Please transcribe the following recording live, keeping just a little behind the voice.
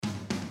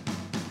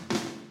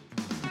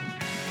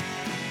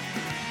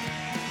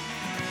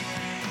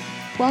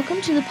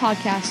Welcome to the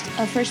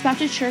podcast of First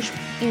Baptist Church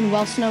in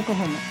Wellston,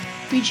 Oklahoma,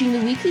 preaching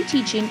the weekly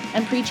teaching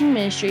and preaching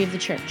ministry of the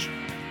church.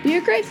 We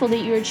are grateful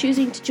that you are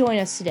choosing to join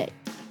us today.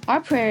 Our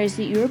prayer is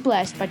that you are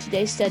blessed by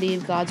today's study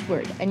of God's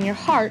Word, and your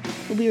heart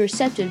will be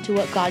receptive to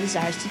what God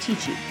desires to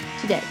teach you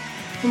today.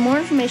 For more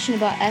information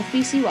about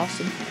FBC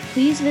Wellston,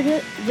 please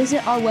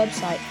visit our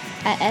website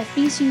at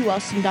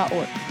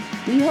fbcwellston.org.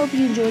 We hope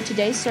you enjoyed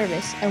today's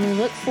service, and we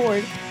look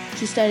forward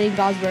to studying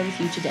God's Word with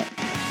you today.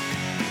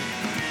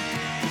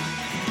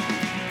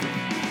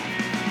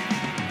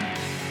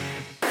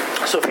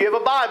 So if you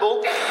have a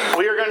Bible,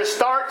 we are going to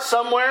start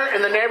somewhere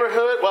in the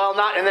neighborhood. Well,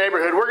 not in the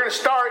neighborhood. We're going to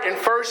start in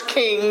 1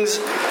 Kings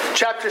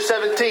chapter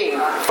 17.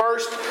 1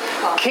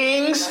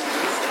 Kings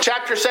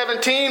chapter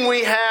 17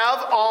 we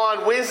have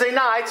on Wednesday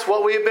nights.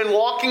 What we have been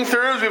walking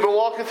through is we've been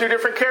walking through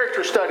different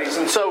character studies.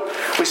 And so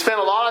we spent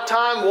a lot of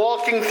time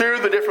walking through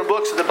the different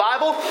books of the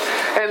Bible.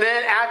 And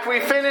then after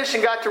we finished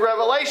and got to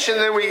Revelation,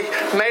 then we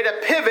made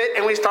a pivot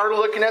and we started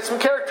looking at some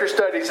character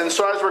studies. And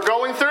so as we're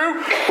going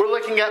through, we're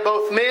looking at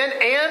both men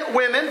and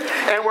women.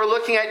 And we're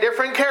looking at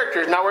different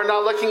characters. Now, we're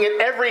not looking at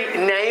every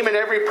name and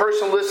every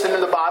person listed in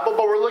the Bible,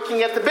 but we're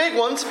looking at the big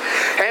ones.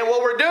 And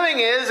what we're doing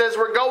is, as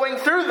we're going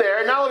through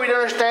there, not only do we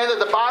understand that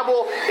the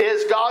Bible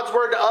is God's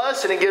Word to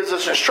us, and it gives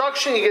us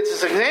instruction, it gives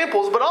us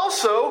examples, but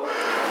also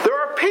there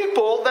are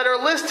people that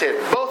are listed,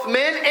 both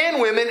men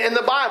and women in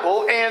the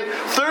Bible, and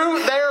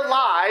through their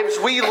lives,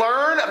 we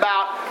learn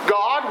about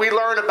God, we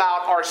learn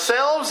about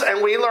ourselves,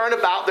 and we learn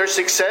about their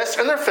success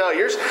and their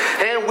failures,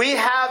 and we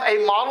have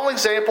a model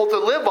example to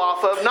live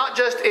off of, not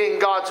just in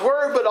God's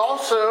Word, but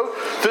also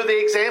through the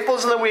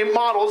examples and the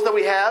models that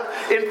we have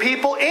in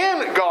people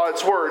in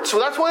God's Word. So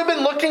that's why we've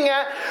been looking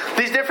at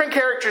these different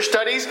character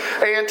studies,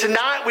 and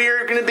tonight we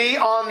are going to be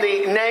on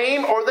the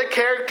name or the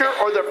character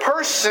or the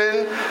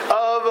person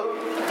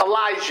of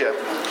Elijah.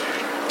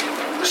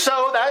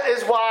 So that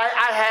is why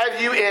I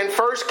have you in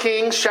 1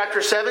 Kings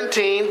chapter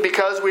 17,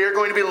 because we are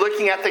going to be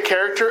looking at the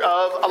character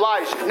of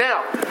Elijah.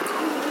 Now,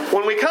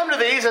 when we come to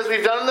these, as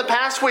we've done in the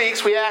past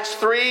weeks, we ask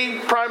three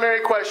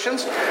primary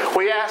questions.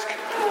 We ask,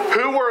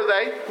 who were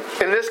they?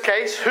 In this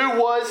case, who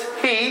was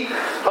he,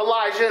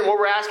 Elijah? And what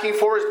we're asking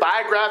for is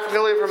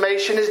biographical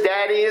information, his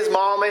daddy, his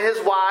mama,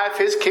 his wife,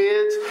 his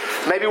kids,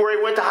 maybe where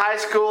he went to high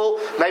school,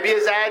 maybe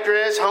his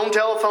address, home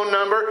telephone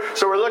number.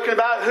 So we're looking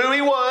about who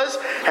he was,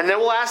 and then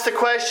we'll ask the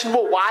question,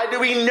 well, why do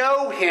we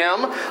know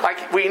him?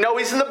 Like, we know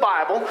he's in the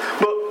Bible,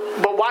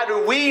 but why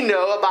do we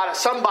know about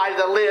somebody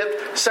that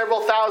lived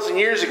several thousand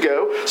years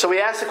ago? So we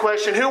ask the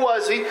question, who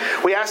was he?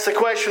 We ask the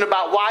question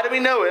about why do we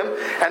know him?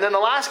 And then the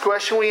last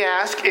question we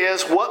ask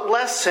is, what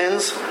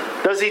lessons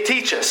does he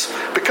teach us?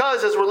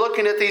 Because as we're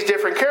looking at these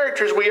different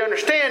characters, we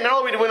understand not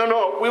only do we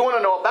want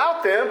to know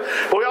about them,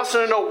 but we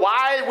also know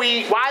why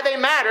they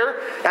matter,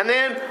 and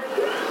then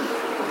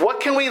what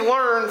can we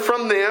learn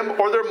from them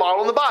or their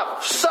model in the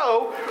Bible?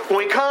 So when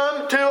we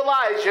come to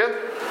Elijah,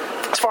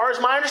 as far as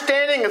my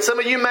understanding, and some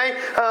of you may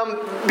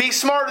be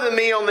smarter than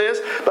me on this,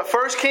 but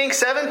 1 Kings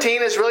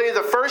 17 is really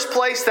the first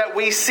place that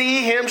we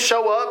see him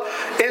show up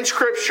in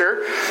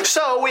Scripture.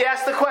 So we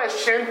ask the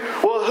question,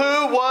 well,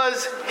 who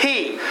was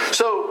he?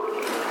 So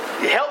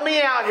help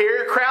me out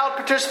here, crowd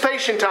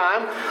participation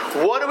time.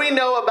 What do we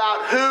know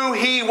about who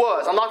he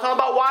was? I'm not talking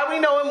about why we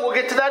know him. We'll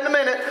get to that in a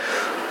minute.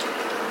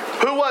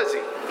 Who was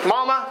he?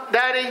 Mama,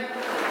 daddy,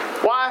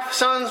 wife,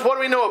 sons, what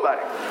do we know about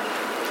him?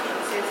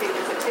 Since he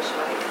was a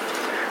Tishbite.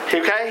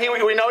 Okay,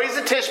 we know he's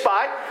a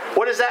Tishbite.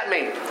 What does that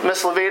mean,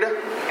 Miss Levita?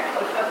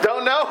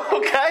 Don't know?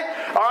 Okay.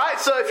 All right,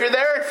 so if you're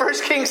there in 1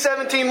 Kings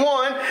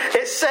 17:1,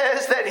 it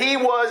says that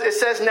it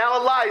says now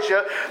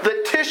Elijah,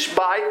 the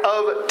Tishbite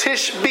of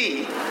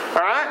Tishbe.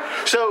 All right?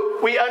 So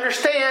we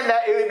understand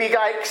that it would be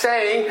like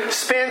saying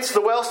Spence the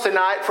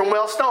Wellstonite from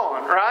Wellston,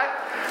 right?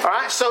 All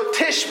right, so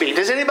Tishbe.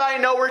 Does anybody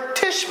know where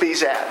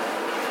Tishbe's at?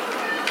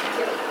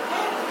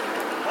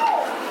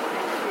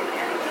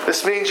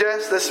 This means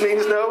yes, this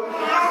means no.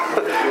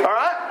 All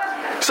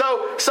right?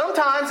 So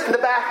sometimes in the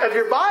back of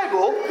your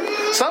Bible,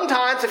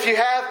 sometimes if you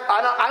have,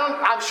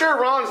 I'm sure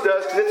Ron's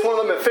does because it's one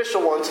of them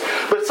official ones,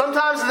 but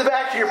sometimes in the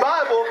back of your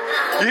Bible,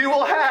 you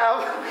will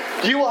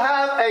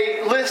have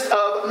a list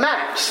of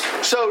maps.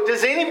 So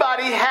does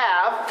anybody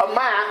have a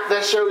map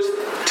that shows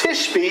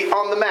Tishbe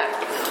on the map?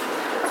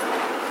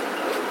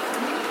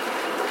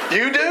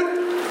 You do?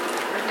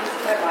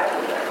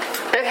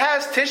 It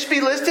has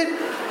Tishbe listed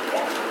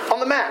on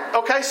the map.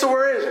 Okay, so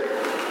where is it?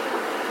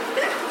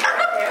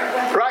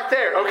 Right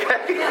there,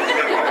 okay.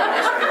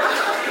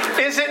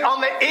 Is it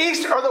on the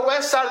east or the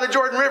west side of the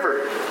Jordan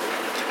River?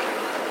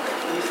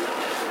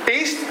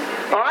 East?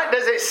 All right,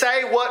 does it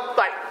say what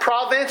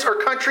province or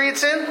country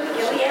it's in?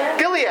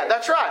 Gilead,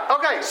 that's right.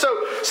 Okay, so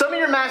some of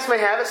your maps may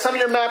have it, some of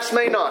your maps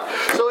may not.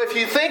 So if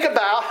you think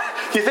about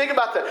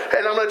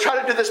and I'm going to try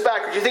to do this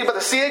backwards. You think about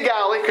the Sea of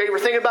Galilee, okay, we're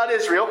thinking about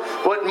Israel,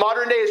 what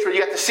modern day Israel,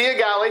 you got the Sea of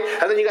Galilee,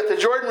 and then you got the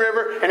Jordan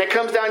River, and it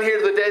comes down here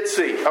to the Dead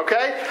Sea,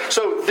 okay?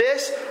 So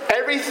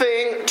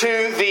everything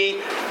to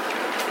the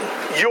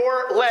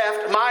your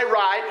left, my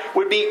right,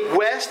 would be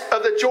west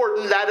of the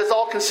Jordan. That is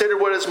all considered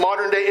what is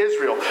modern-day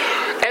Israel.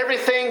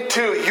 Everything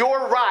to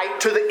your right,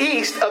 to the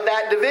east of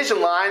that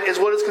division line, is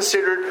what is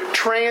considered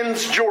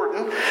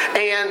Transjordan.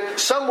 And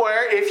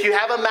somewhere, if you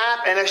have a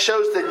map and it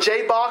shows the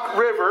Jabbok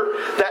River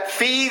that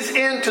feeds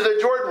into the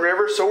Jordan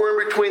River, so we're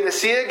in between the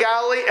Sea of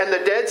Galilee and the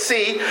Dead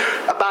Sea,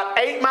 about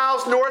 8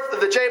 miles north of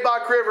the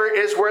Jabbok River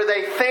is where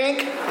they think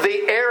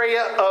the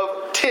area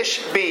of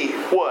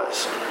Tishbe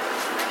was.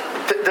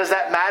 Does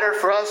that matter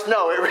for us?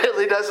 No, it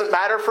really doesn't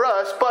matter for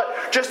us.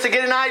 But just to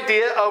get an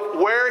idea of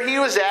where he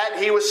was at,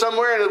 he was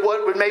somewhere in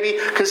what would maybe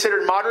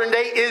considered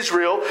modern-day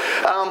Israel.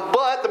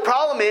 But the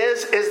problem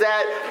is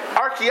that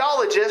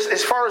archaeologists,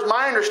 as far as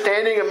my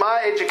understanding and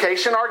my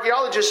education,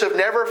 archaeologists have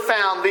never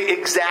found the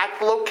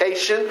exact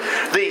location,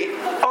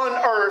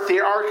 unearthed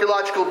the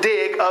archaeological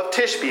dig of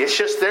Tishbe. It's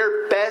just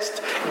their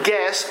best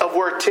guess of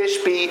where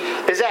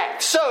Tishbe is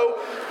at. So,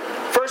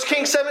 1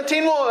 Kings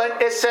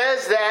 17:1, it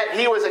says that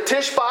he was a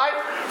Tishbite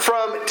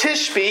from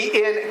Tishbe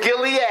in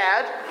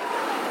Gilead.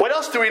 What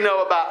else do we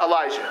know about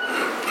Elijah?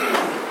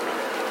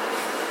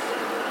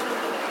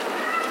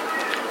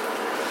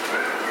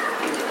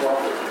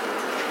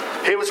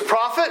 He was a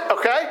prophet,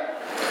 okay?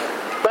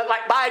 But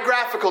like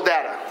biographical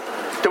data.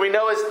 Do we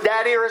know his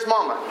daddy or his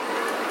mama?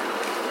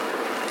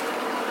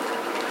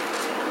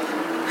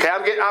 Okay,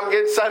 I'm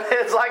getting some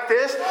heads like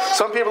this.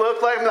 Some people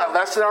look like, no,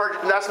 that's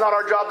not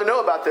our job to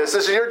know about this.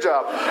 This is your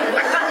job.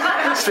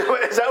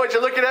 Is that what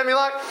you're looking at me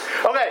like?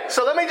 Okay,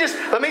 so let me just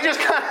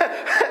kind of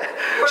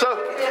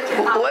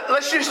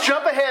let's just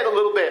jump ahead a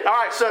little bit. All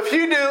right, so if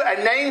you do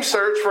a name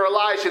search for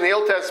Elijah in the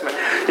Old Testament,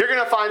 you're going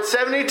to find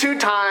 72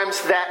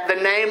 times that the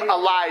name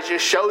Elijah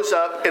shows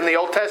up in the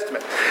Old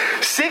Testament.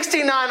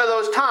 69 of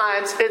those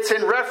times it's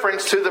in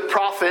reference to the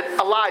prophet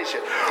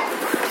Elijah.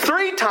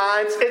 3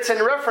 times it's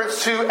in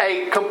reference to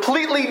a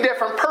completely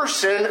different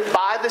person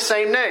by the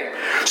same name.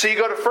 So you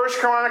go to 1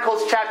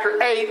 Chronicles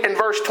chapter 8 and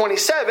verse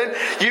 27,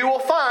 you will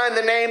find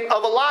the name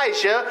of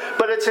Elijah,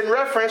 but it's in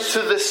reference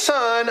to the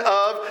son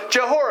of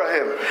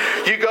Jehoram.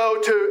 You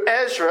go to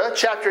Ezra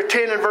chapter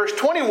 10 and verse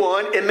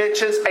 21, it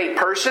mentions a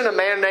person, a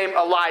man named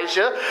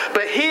Elijah,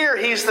 but here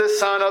he's the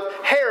son of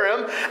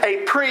Hiram,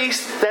 a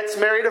priest that's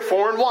married a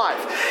foreign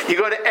wife. You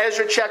go to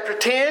Ezra chapter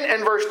 10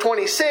 and verse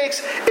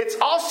 26, it's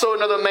also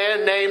another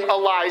man named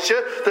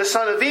Elijah, the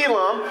son of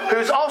Elam,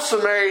 who's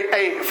also married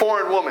a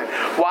foreign woman.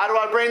 Why do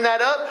I bring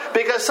that up?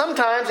 Because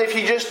sometimes if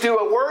you just do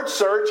a word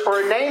search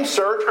or a name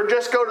search or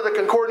just go to the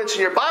concordance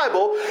in your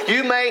Bible,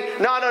 you may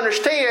not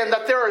understand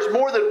that there is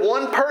more than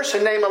one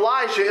person named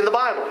Elijah in the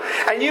Bible.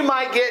 And you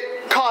might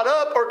get caught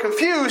up or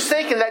confused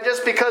thinking that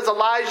just because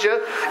Elijah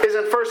is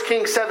in 1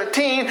 Kings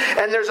 17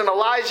 and there's an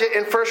Elijah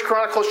in 1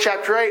 Chronicles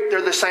chapter 8,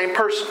 they're the same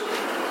person.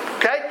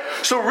 Okay?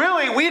 So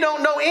really, we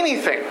don't know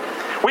anything.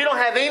 We don't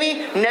have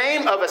any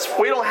name of us.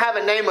 We don't have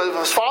a name of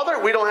his father.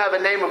 We don't have a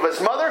name of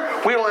his mother.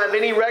 We don't have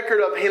any record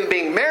of him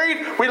being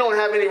married. We don't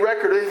have any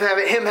record of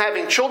him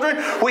having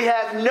children. We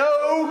have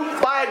no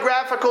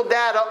biographical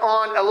data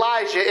on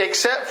Elijah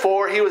except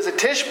for he was a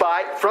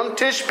Tishbite from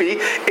Tishbe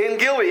in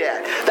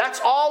Gilead. That's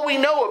all we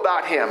know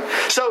about him.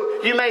 So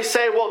you may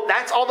say, well,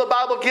 that's all the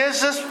Bible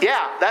gives us?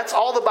 Yeah, that's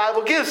all the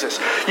Bible gives us.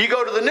 You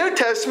go to the New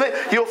Testament,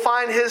 you'll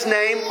find his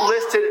name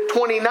listed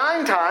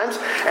 29 times,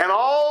 and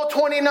all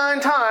 29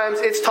 times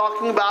it's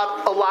talking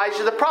about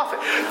Elijah the prophet.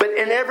 But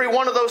in every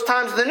one of those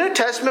times in the New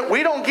Testament,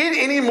 we don't get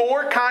any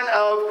more kind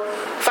of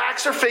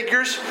facts or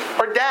figures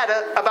or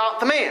data about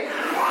the man.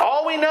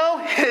 All we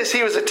know is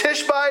he was a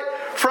Tishbite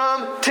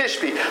from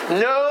Tishbe.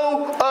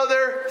 No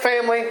other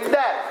family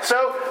data.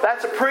 So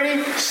that's a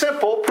pretty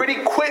simple, pretty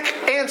quick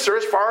answer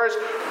as far as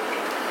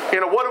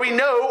what do we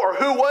know or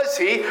who was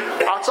he?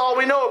 That's all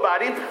we know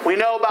about him. We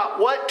know about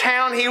what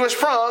town he was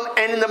from.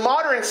 And in the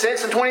modern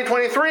sense, in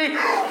 2023,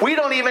 we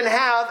don't even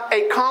have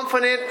a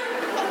confident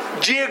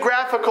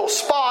geographical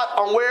spot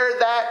on where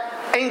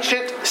that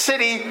ancient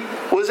city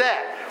was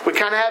at. We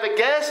kind of have a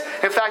guess.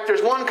 In fact,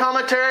 there's one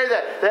commentary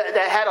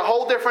that had a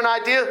whole different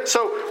idea.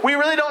 So we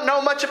really don't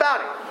know much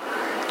about him.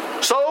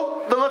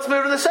 So then let's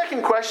move to the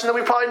second question that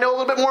we probably know a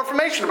little bit more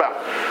information about.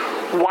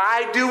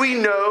 Why do we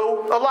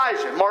know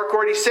Elijah? Mark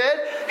already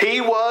said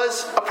he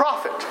was a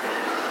prophet.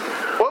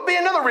 What would be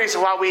another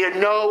reason why we would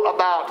know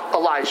about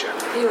Elijah?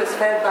 He was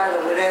fed by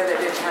the widow that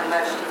didn't have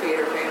much to feed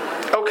her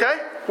family. Okay.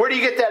 Where do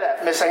you get that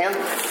at, Miss Ann?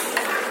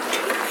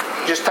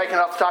 Just taking it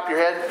off the top of your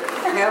head?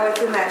 No,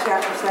 it's in that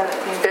chapter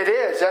 17. It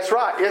is, that's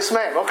right. Yes,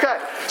 ma'am. Okay.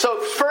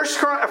 So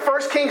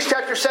 1 Kings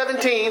chapter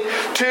 17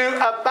 to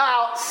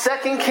about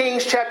 2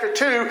 Kings chapter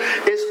 2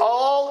 is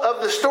all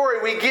of the story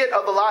we get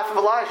of the life of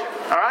Elijah.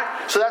 All right?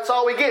 So that's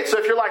all we get. So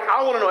if you're like,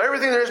 I want to know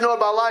everything there is to know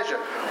about Elijah.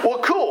 Well,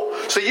 cool.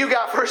 So you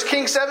got 1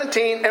 Kings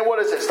 17, and what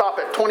does it? Stop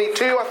at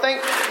 22, I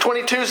think.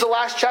 22 is the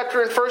last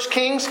chapter in 1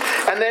 Kings,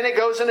 and then it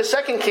goes into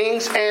 2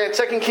 Kings, and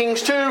 2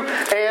 Kings 2,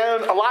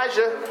 and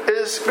Elijah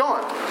is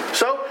gone.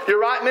 So, you're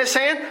right, Miss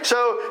Ann.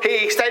 So,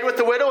 he stayed with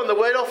the widow, and the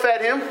widow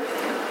fed him.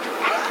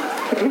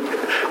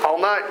 All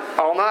night.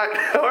 All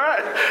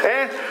right.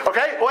 And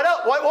okay, what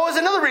else? What was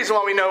another reason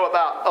why we know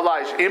about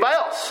Elijah? Anybody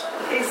else?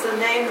 It's the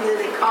name that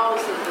he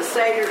calls it, the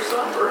Seder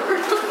Supper.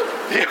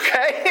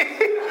 Okay.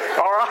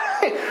 All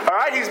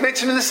right. He's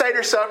mentioned in the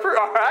Seder Supper.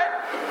 All right.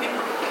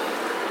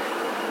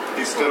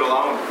 He stood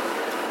alone.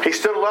 He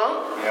stood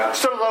alone? Yeah.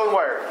 Stood alone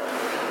where?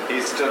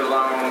 He stood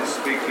alone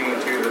speaking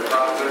to the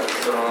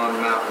prophets on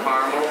Mount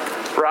Carmel.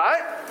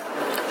 Right.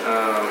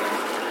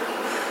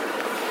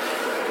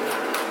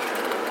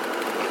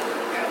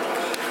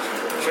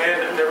 Man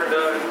that never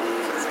died.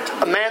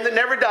 A man that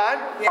never died.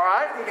 Yeah, all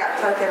right. he got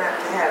taken up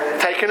to heaven.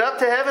 Taken up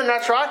to heaven,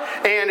 that's right.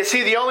 And is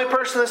he the only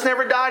person that's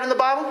never died in the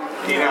Bible?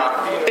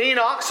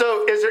 Enoch.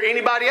 So is there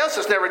anybody else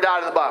that's never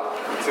died in the Bible?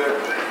 That's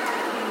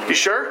it. You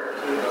sure?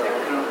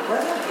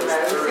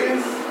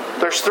 Moses.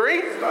 There's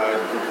three?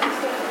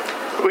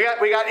 We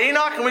got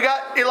Enoch and we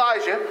got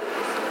Elijah.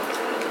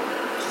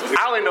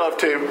 I only know of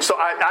two, so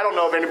I don't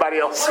know of anybody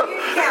else. Well, you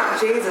can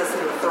count Jesus in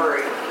the three.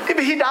 Yeah,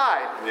 but he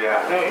died.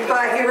 Yeah.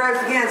 But he rose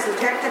again, so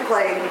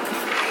technically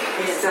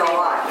he's still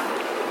alive.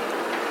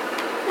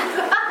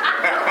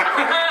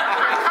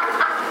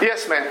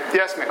 Yes, ma'am.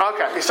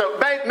 Okay, so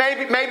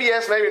maybe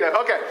yes, maybe no.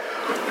 Okay.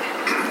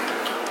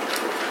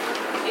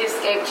 He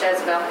escaped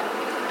Jezebel.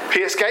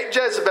 He escaped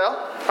Jezebel.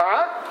 All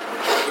right.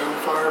 Called down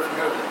fire from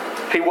heaven.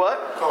 He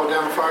what? Called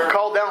down fire.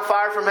 Called down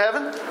fire from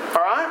heaven.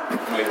 All right.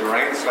 Made the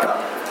rain stop.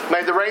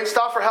 Made the rain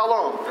stop for how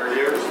long? 3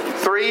 years.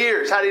 3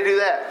 years. How did he do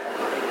that?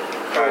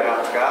 Cried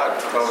out to God.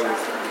 Told him.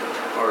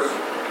 Or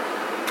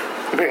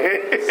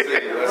let's see.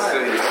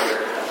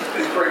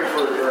 He's praying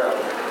for a drought.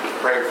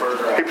 Prayed for a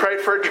drought. He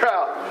prayed for a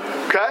drought.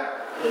 Okay.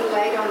 He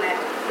laid on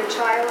the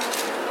child,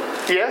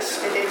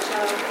 Yes. the dead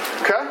child,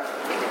 Okay.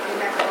 and came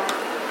back alive.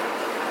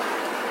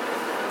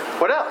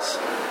 What else?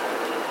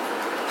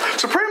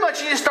 So pretty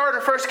much you just start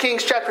in 1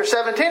 Kings chapter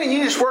 17 and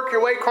you just work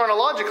your way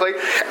chronologically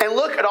and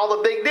look at all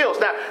the big deals.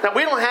 Now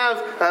we don't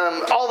have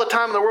all the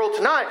time in the world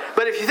tonight,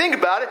 but if you think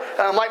about it,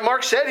 like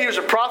Mark said, he was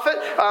a prophet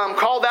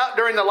called out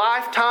during the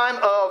lifetime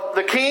of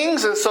the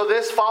kings, and so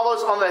this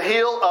follows on the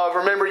heel of,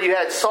 remember, you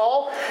had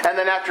Saul, and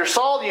then after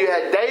Saul you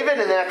had David,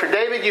 and then after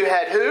David you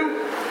had who?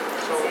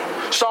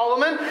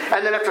 Solomon.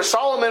 And then after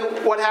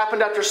Solomon, what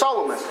happened after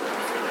Solomon?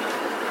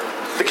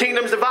 The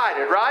kingdom's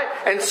divided, right?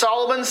 And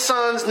Solomon's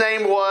son's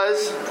name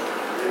was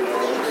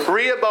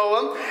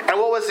Rehoboam. And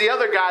what was the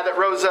other guy that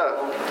rose up?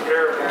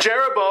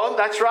 Jeroboam.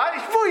 That's right.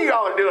 Boy, you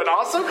all are doing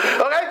awesome.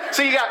 Okay,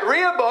 so you got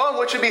Rehoboam,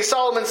 which would be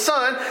Solomon's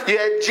son. You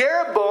had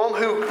Jeroboam,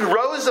 who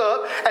rose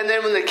up. And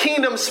then when the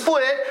kingdom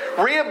split,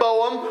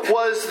 Rehoboam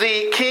was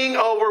the king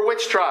over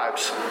which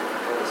tribes?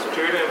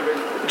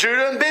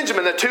 Judah and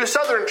Benjamin, the two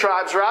southern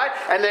tribes, right?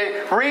 And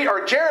then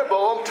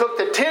Jeroboam took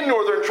the 10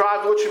 northern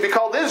tribes, which would be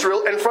called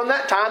Israel, and from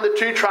that time the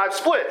two tribes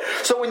split.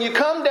 So when you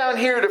come down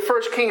here to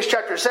 1 Kings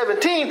chapter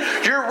 17,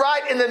 you're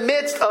right in the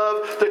midst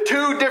of the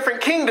two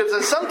different kingdoms,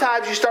 and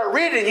sometimes you start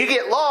reading and you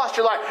get lost.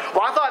 You're like,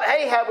 well, I thought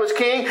Ahab was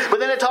king, but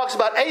then it talks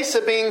about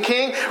Asa being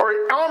king, or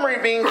Omri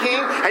being king,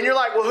 and you're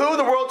like, well, who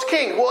the world's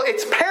king? Well,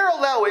 it's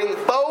paralleling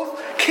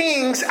both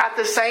kings at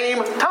the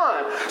same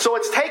time. So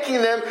it's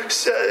taking them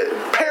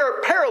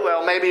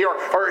parallel maybe,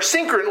 or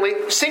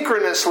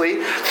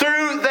synchronously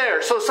through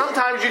there. So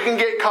sometimes you can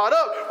get caught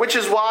up, which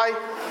is why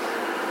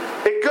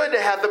it's good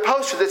to have the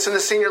poster that's in the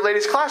senior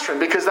ladies classroom,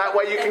 because that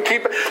way you can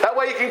keep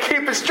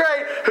it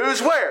straight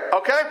who's where.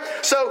 Okay,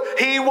 so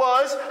he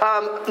was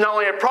not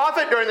only a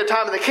prophet during the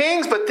time of the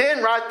kings, but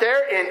then right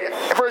there in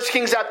 1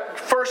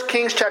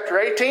 Kings chapter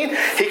 18,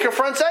 he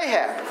confronts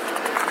Ahab.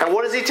 And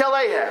what does he tell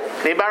Ahab?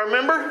 Anybody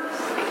remember?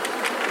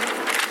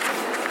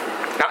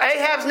 Now,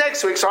 Ahab's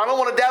next week, so I don't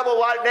want to dabble a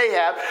lot in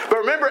Ahab. But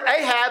remember,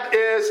 Ahab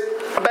is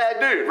a bad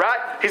dude, right?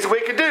 He's a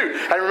wicked dude.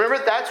 And remember,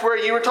 that's where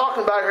you were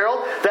talking about,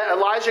 Harold, that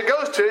Elijah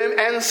goes to him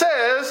and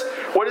says,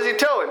 what does he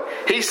tell him?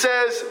 He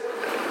says,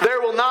 there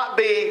will not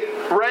be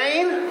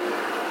rain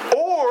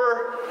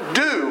or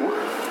dew.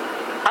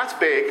 That's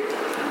big.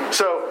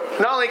 So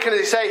not only can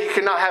he say he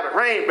cannot have it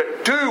rain,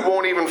 but dew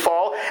won't even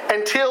fall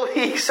until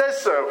he says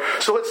so.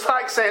 So it's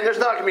like saying there's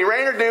not going to be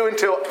rain or dew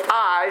until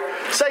I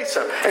say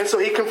so. And so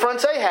he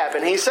confronts Ahab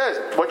and he says,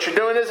 what you're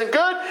doing isn't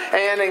good,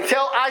 and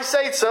until I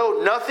say so,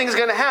 nothing's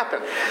going to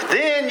happen.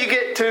 Then you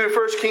get to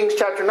 1 Kings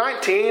chapter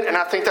 19, and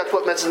I think that's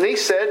what Mrs.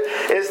 Niece said,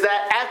 is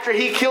that after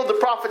he killed the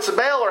prophets of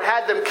Baal, or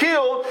had them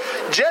killed,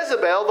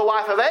 Jezebel, the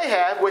wife of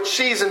Ahab, which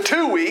she's in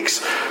 2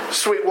 weeks,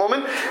 sweet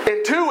woman,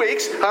 in 2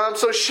 weeks,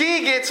 so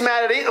she gets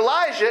mad at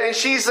Elijah, and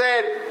she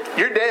said,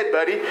 you're dead,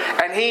 buddy.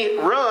 And he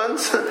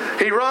runs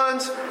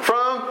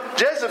from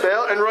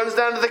Jezebel and runs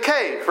down to the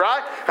cave,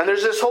 right? And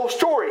there's this whole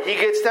story. He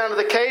gets down to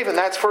the cave, and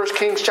that's 1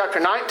 Kings chapter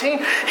 19.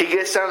 He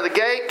gets down to the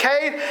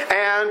cave,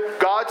 and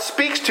God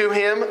speaks to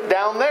him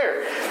down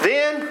there.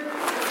 Then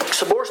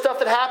some more stuff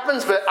that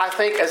happens, but I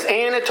think as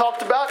Ann had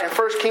talked about in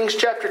 1 Kings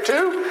chapter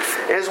 2,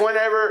 is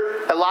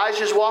whenever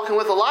Elijah's walking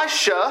with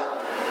Elisha,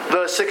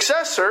 the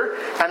successor,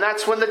 and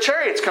that's when the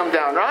chariots come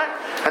down, right?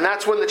 And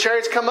that's when the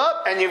chariots come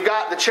up, and you've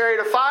got the chariot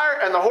of fire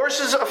and the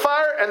horses of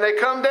fire, and they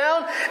come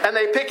down, and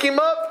they pick him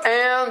up,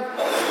 and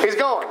he's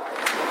gone.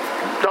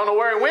 Don't know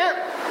where he went.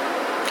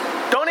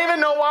 Don't even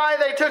know why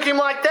they took him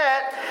like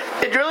that.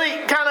 It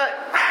really kind of,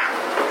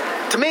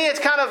 to me, it's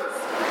kind of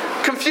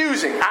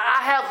confusing.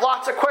 I have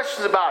lots of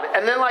questions about it.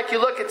 And then like you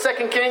look at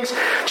 2 Kings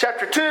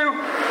chapter 2,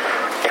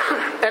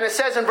 and it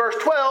says in verse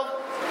 12,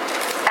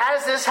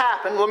 as this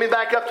happened, let me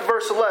back up to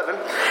verse 11.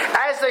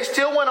 As they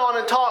still went on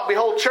and talked,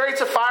 behold,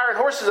 chariots of fire and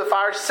horses of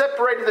fire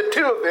separated the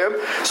two of them.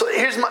 So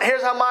here's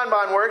how my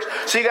mind works.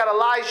 So you got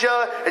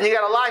Elijah and you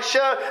got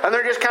Elisha, and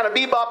they're just kind of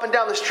bebopping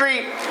down the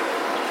street.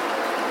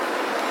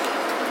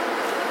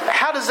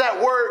 How does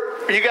that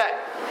work? You got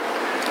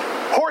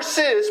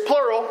horses,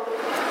 plural,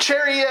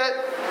 chariot,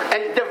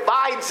 and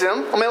divides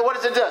them. I mean, what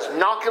does it do?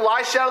 Knock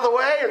Elisha out of the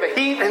way, or the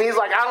heat? And he's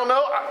like, I don't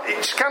know.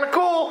 It's kind of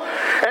cool.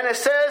 And it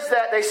says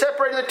that they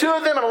separated the two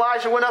of them, and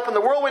Elijah went up in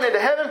the whirlwind into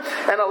heaven,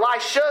 and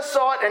Elisha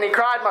saw it, and he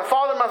cried, my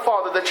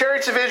father, the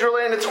chariots of Israel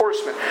and its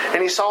horsemen.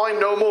 And he saw him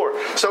no more.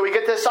 So we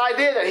get this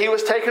idea that he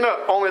was taken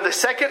up. Only the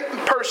second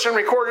person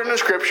recorded in the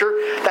scripture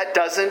that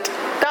doesn't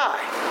die.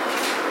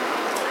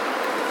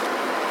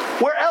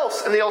 Where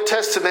else in the Old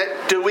Testament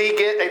do we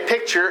get a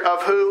picture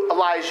of who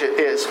Elijah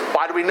is?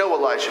 Why do we know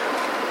Elijah?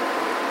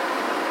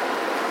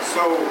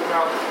 So,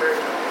 now,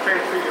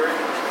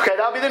 okay,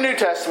 that'll be the New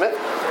Testament.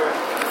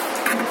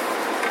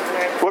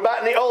 What about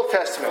in the Old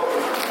Testament? So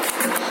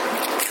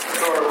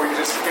are we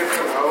just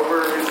skipping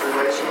over his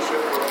relationship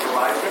with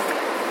Elijah?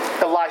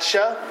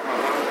 Elisha?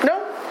 No.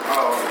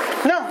 Oh.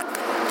 No.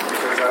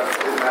 Because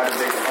isn't that a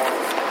big point?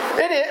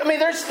 It is. I mean,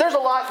 there's a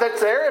lot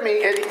that's there. I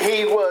mean,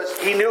 he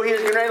knew he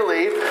was getting ready to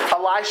leave.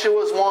 Elisha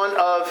was one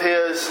of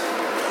his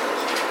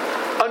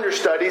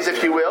understudies,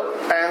 if you will.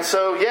 And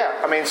so,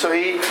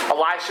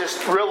 Elisha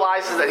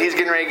realizes that he's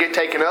getting ready to get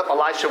taken up.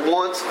 Elisha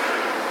wants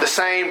the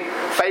same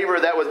favor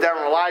that was down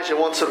on Elijah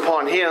wants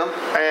upon him.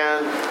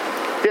 And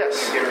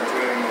yes. Given to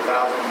him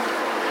 1,000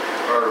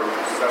 or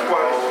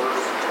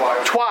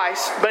 7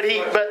 Twice. But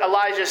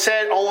Elijah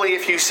said, only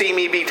if you see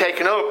me be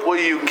taken up will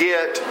you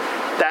get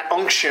that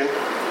unction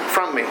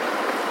from me.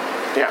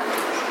 Yeah.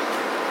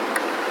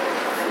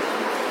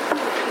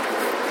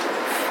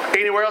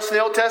 Anywhere else in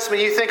the Old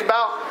Testament you think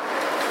about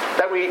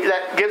that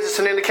gives us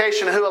an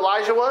indication of who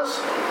Elijah was?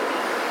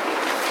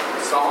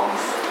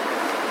 Psalms?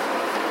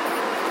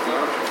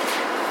 No.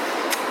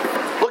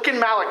 Look in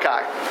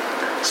Malachi.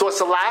 So it's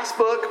the last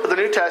book of the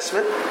New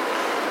Testament.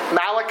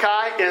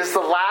 Malachi is the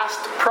last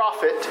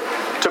prophet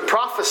to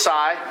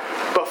prophesy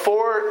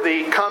before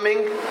the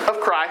coming of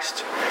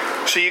Christ.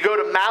 So you go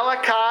to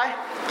Malachi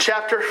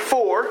chapter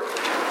 4.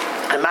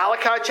 In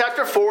Malachi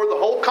chapter 4, the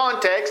whole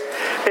context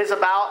is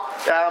about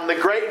the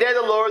great day of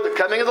the Lord, the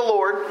coming of the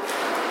Lord.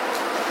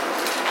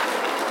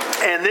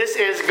 And this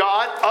is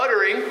God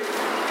uttering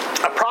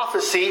a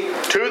prophecy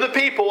to the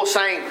people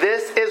saying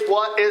this is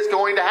what is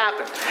going to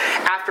happen.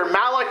 After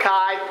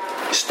Malachi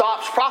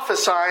stops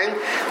prophesying,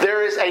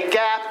 there is a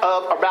gap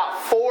of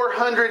about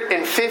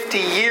 450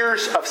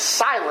 years of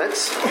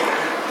silence.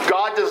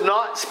 God does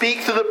not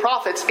speak to the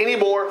prophets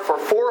anymore for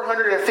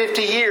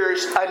 450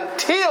 years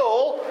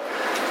until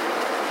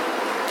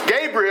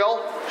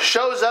Gabriel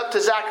shows up to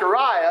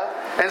Zechariah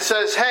and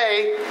says,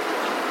 hey,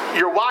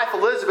 your wife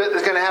Elizabeth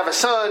is going to have a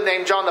son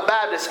named John the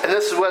Baptist, and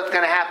this is what's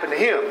going to happen to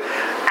him.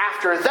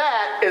 After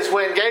that is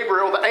when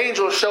Gabriel, the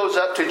angel, shows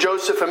up to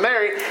Joseph and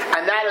Mary,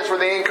 and that is where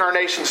the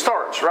incarnation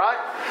starts, right?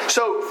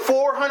 So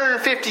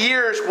 450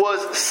 years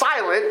was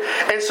silent,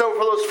 and so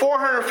for those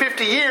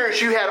 450 years,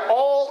 you had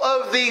all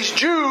of these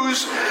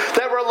Jews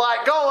that were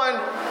like going,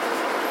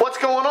 what's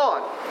going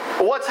on?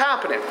 What's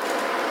happening?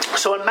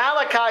 So in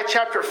Malachi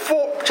chapter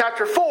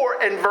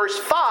 4 and verse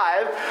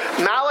 5,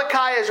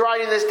 Malachi is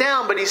writing this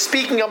down, but he's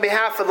speaking on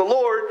behalf of the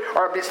Lord,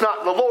 or it's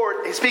not the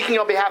Lord, he's speaking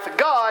on behalf of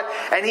God,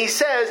 and he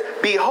says,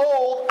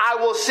 behold, I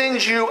will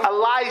send you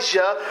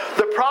Elijah,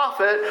 the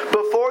prophet,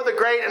 before the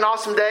great and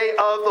awesome day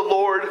of the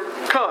Lord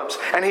comes.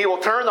 And he will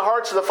turn the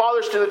hearts of the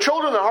fathers to the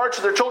children, the hearts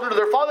of their children to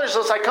their fathers,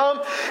 lest I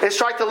come and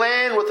strike the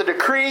land with a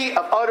decree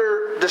of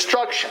utter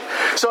destruction.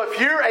 So if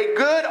you're a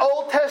good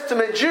Old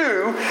Testament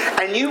Jew,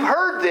 and you've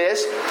heard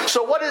this,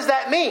 so what does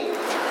that mean?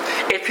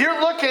 If you're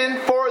looking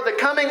for the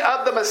coming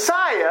of the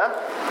Messiah,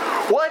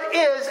 what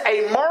is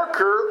a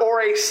marker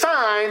or a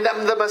sign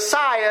that the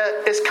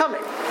Messiah is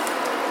coming?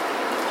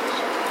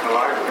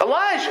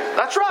 Elijah.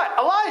 That's right,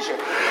 Elijah.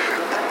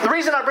 The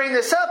reason I bring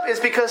this up is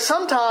because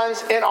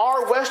sometimes in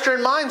our Western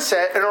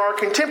mindset, in our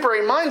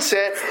contemporary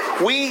mindset,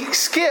 we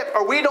skip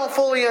or we don't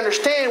fully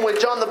understand when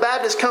John the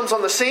Baptist comes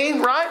on the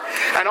scene, right?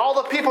 And all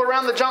the people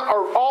around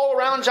are all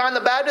around John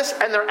the Baptist,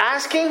 and they're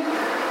asking,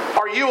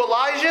 "Are you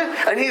Elijah?"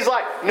 And he's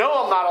like,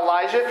 "No, I'm not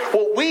Elijah."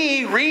 Well,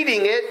 we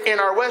reading it in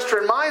our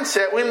Western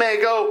mindset, we may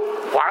go,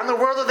 "Why in the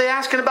world are they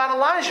asking about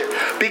Elijah?"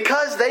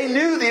 Because they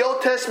knew the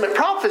Old Testament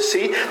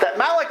prophecy that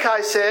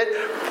Malachi said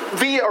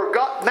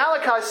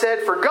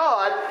for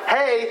God,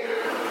 hey,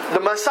 the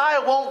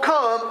Messiah won't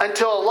come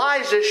until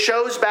Elijah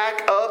shows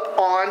back up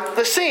on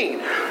the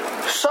scene.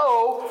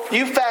 So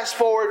you fast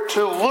forward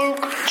to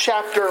Luke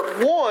chapter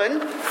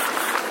 1.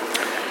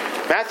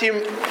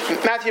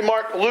 Matthew,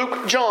 Mark,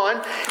 Luke,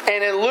 John.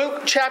 And in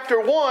Luke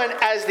chapter 1,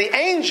 as the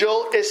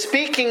angel is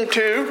speaking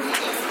to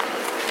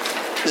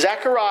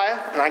Zechariah,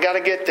 and I got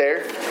to get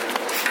there.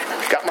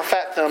 Got my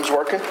fat thumbs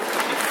working.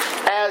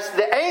 As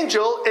the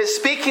angel is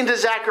speaking to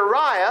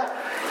Zechariah,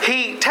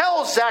 he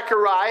tells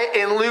Zechariah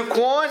in Luke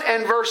 1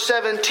 and verse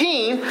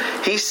 17,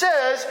 he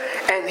says,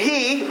 and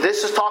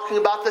this is talking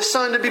about the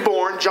son to be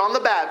born, John the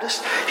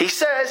Baptist. He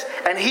says,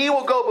 and he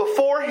will go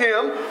before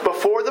him,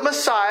 before the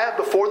Messiah,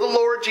 before the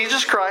Lord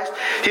Jesus Christ.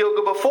 He'll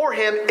go before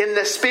him in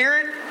the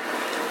spirit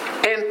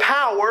and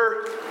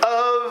power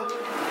of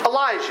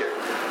Elijah.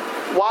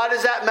 Why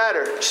does that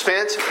matter,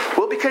 Spence?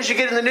 Well, because you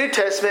get in the New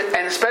Testament,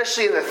 and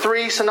especially in the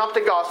three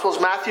synoptic Gospels,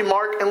 Matthew,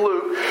 Mark, and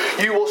Luke,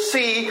 you will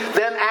see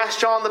them ask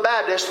John the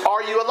Baptist,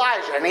 are you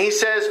Elijah? And he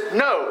says,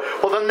 no.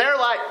 Well, then they're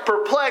like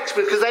perplexed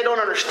because they don't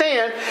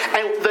understand.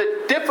 And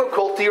the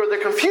difficulty or the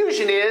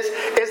confusion is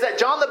that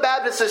John the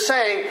Baptist is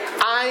saying,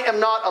 I am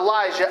not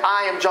Elijah,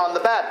 I am John the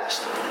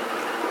Baptist.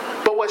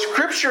 But what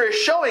Scripture is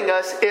showing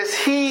us is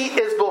he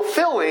is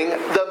fulfilling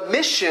the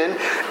mission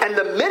and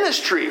the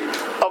ministry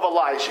of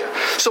Elijah.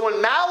 So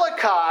when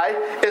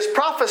Malachi is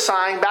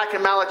prophesying back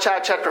in Malachi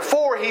chapter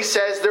 4, he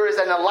says there is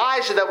an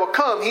Elijah that will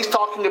come. He's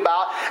talking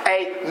about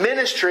a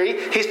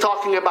ministry. He's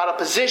talking about a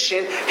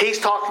position. He's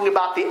talking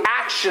about the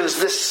actions,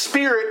 the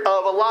spirit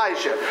of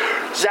Elijah.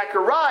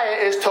 Zechariah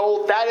is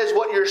told that is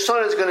what your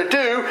son is going to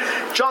do.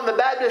 John the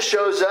Baptist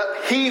shows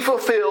up. He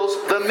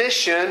fulfills the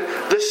mission,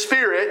 the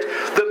spirit,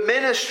 the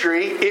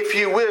ministry, if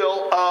you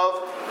will,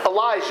 of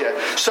Elijah.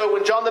 So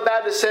when John the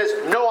Baptist says,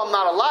 no, I'm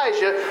not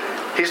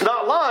Elijah, he's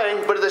not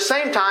lying, but at the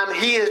same time,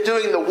 he is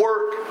doing the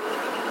work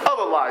of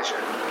Elijah.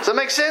 Does that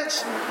make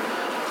sense?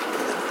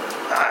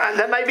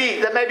 That may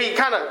be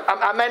kind of,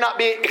 I may not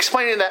be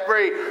explaining that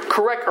very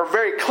correct or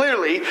very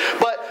clearly,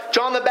 but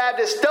John the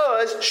Baptist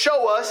does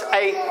show us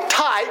a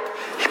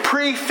type,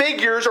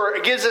 prefigures, or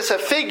it gives us a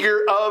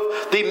figure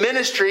of the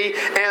ministry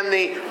and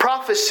the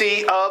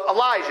prophecy of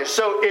Elijah.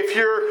 So if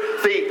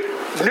you're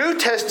the New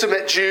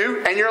Testament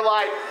Jew and you're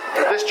like,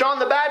 this John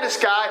the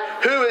Baptist guy,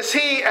 who is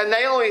he? And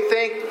they only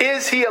think,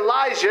 is he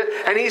Elijah?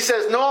 And he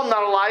says, no, I'm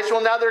not Elijah.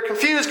 Well, now they're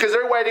confused because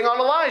they're waiting on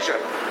Elijah.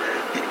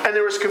 And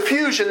there was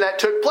confusion that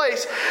took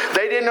place.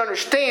 They didn't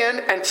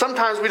understand, and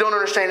sometimes we don't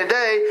understand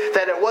today,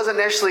 that it wasn't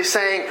necessarily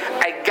saying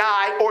a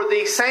guy or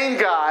the same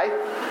guy,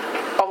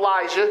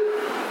 Elijah,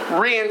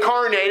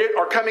 reincarnated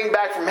or coming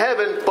back from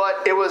heaven,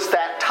 but it was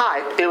that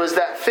type, it was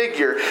that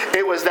figure,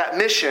 it was that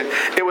mission,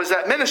 it was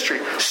that ministry.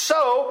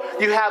 So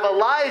you have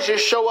Elijah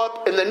show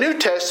up in the New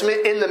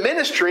Testament in the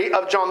ministry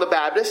of John the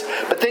Baptist,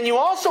 but then you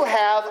also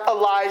have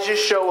Elijah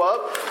show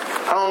up,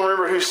 I don't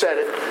remember who said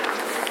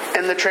it,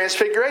 in the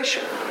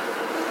Transfiguration.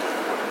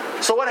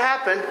 So what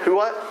happened?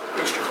 What?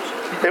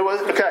 It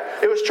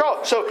was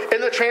Charles. So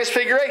in the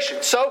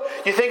Transfiguration. So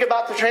you think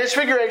about the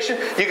Transfiguration.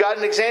 You got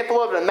an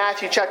example of it in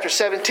Matthew chapter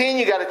 17.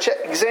 You got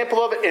an example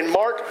of it in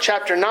Mark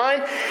chapter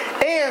 9.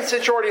 And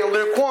since you're already in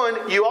Luke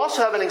 1, you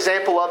also have an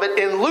example of it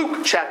in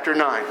Luke chapter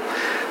 9.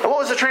 And what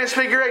was the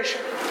Transfiguration?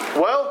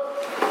 Well,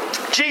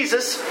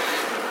 Jesus,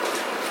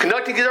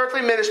 conducting his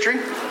earthly ministry,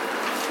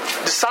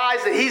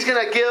 decides that he's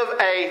going to give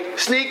a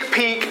sneak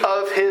peek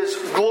of his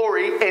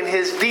glory and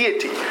his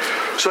deity.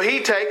 So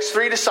he takes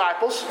 3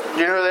 disciples.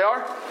 You know who they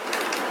are?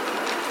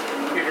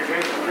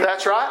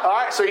 That's right. All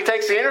right. So he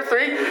takes the inner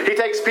 3. He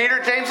takes Peter,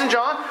 James, and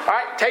John. All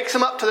right. Takes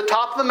them up to the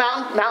top of the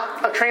mountain,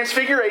 Mount of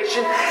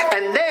Transfiguration,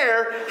 and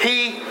there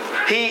he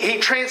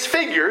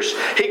transfigures.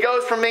 He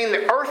goes from being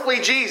the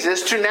earthly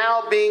Jesus to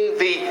now being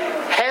the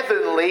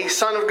heavenly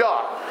Son of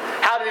God.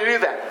 How did he do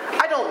that?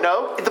 I don't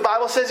know. The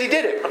Bible says he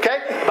did it. Okay?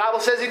 The Bible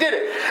says he did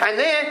it. And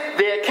then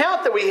the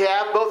account that we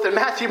have, both in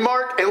Matthew,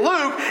 Mark, and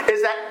Luke,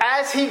 is that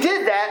as he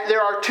did that,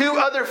 there are 2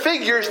 other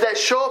figures that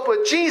show up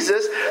with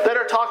Jesus that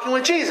are talking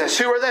with Jesus.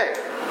 Who are they?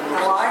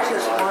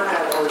 Elijah's one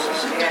of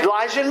Moses.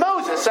 Elijah and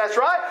Moses, that's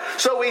right.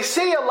 So we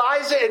see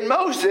Elijah and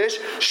Moses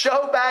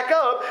show back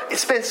up.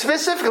 It's been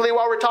specifically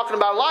while we're talking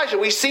about Elijah,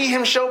 we see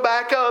him show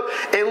back up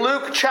in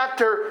Luke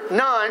chapter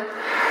 9,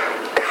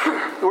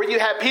 where you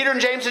have Peter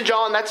and James and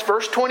John. That's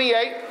verse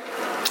 28.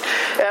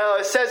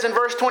 It says in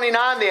verse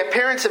 29, the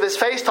appearance of his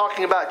face,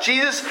 talking about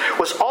Jesus,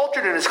 was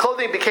altered and his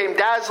clothing became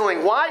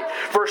dazzling white.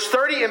 Verse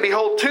 30, and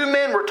behold, 2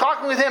 men were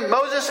talking with him,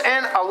 Moses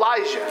and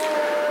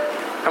Elijah.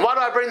 And why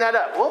do I bring that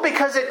up? Well,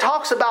 because it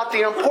talks about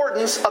the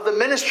importance of the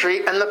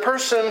ministry and the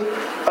person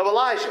of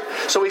Elijah.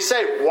 So we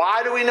say,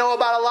 why do we know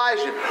about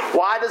Elijah?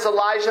 Why does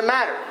Elijah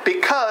matter?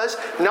 Because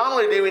not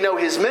only do we know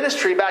his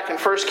ministry back in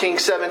 1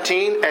 Kings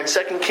 17 and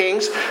 2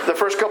 Kings, the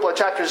first couple of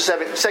chapters of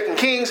 2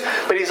 Kings,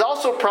 but he's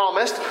also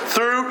promised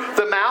through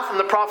the mouth and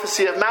the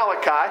prophecy of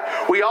Malachi.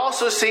 We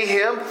also see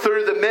him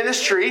through the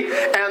ministry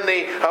and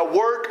the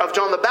work of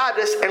John the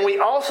Baptist, and we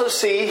also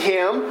see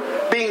him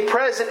being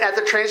present at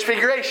the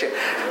Transfiguration.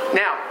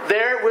 Now,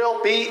 there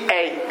will be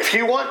if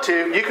you want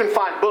to, you can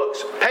find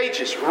books,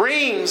 pages,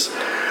 reams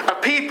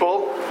of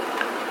people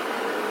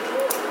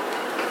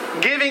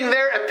giving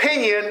their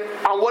opinion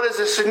on what is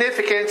the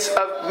significance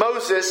of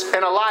Moses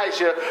and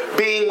Elijah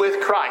being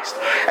with Christ.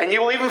 And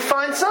you will even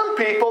find some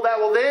people that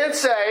will then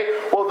say,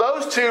 well,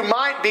 those two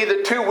might be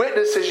the two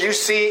witnesses you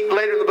see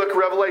later in the book of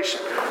Revelation.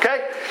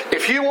 Okay?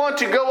 If you want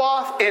to go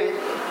off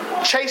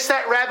and chase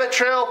that rabbit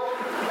trail,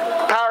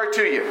 power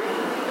to you.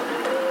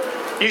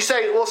 You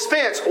say, well,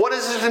 Spence, what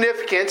is the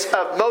significance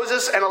of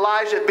Moses and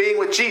Elijah being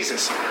with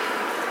Jesus?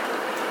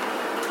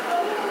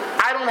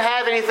 I don't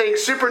have anything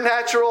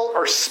supernatural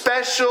or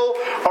special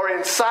or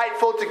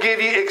insightful to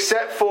give you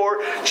except for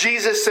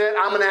Jesus said,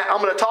 I'm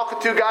going to talk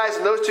with two guys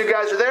and those two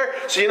guys are there.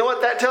 So you know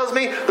what that tells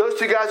me? Those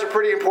two guys are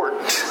pretty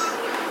important.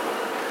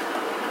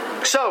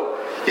 So,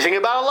 you think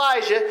about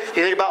Elijah,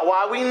 you think about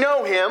why we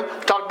know him,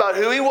 talk about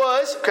who he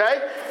was, okay?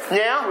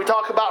 Now, we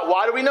talk about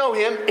why do we know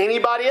him.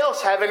 Anybody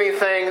else have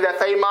anything that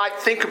they might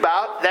think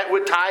about that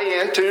would tie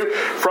into,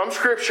 from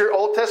Scripture,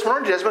 Old Testament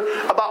or New Testament,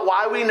 about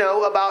why we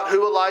know about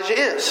who Elijah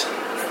is?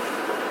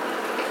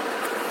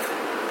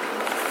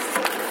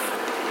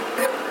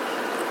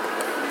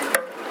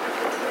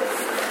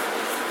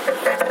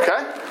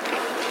 Okay?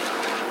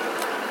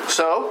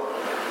 So,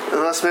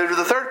 let's move to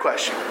the third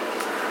question.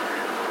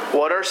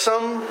 What are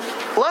some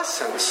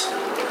lessons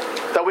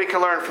that we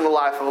can learn from the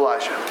life of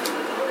Elijah?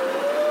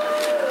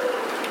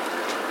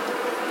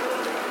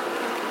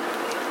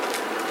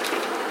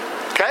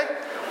 Okay?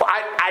 Well,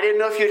 I didn't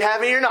know if you'd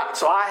have any or not,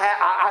 so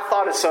I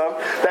thought of some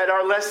that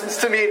are lessons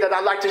to me that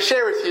I'd like to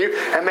share with you,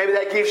 and maybe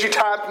that gives you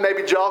time to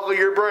maybe joggle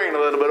your brain a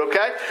little bit,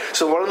 okay?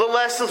 So one of the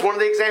lessons, one of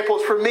the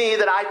examples for me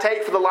that I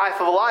take for the life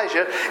of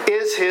Elijah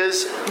is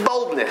his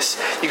boldness.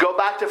 You go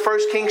back to 1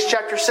 Kings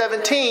chapter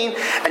 17,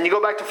 and you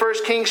go back to 1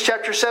 Kings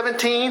chapter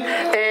 17,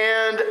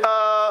 and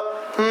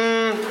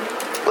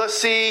let's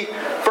see,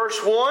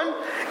 verse 1,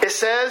 it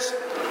says,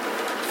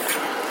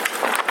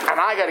 and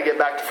I got to get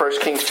back to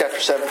 1 Kings chapter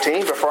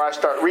 17 before I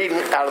start reading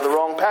out of the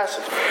wrong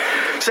passage.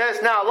 It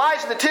says, now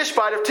Elijah the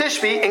Tishbite of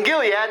Tishbe in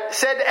Gilead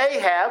said to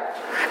Ahab,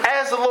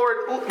 as the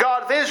Lord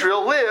God of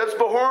Israel lives,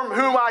 before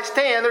whom I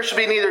stand, there shall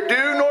be neither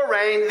dew nor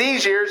rain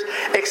these years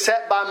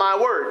except by my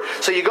word.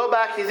 So you go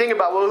back and you think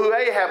about, well, who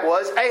Ahab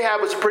was.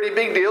 Ahab was a pretty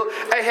big deal.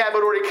 Ahab had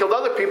already killed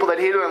other people that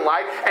he didn't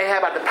like.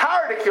 Ahab had the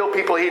power to kill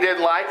people he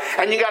didn't like.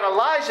 And you got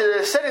Elijah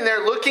that is sitting there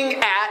looking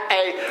at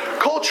a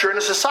culture and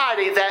a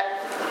society that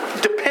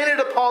depended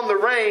upon the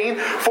rain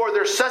for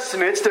their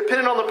sustenance,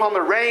 depended upon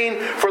the rain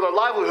for their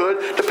livelihood,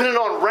 depended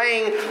on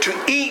rain to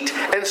eat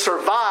and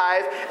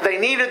survive. They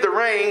needed the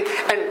rain,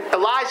 and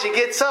Elijah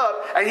gets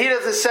up and he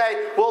doesn't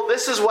say, well,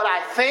 this is what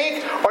I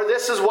think, or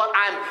this is what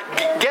I'm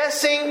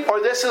guessing, or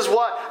this is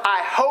what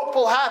I hope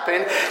will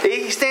happen.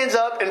 He stands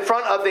up in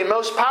front of the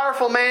most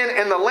powerful man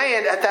in the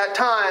land at that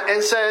time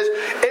and says,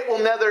 it will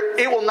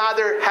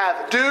neither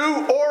have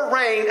dew or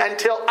rain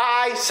until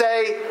I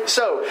say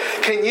so.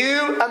 Can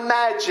you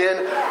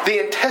imagine the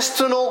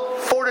intestinal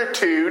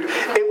fortitude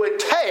it would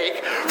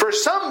take for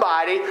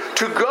somebody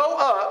to go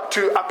up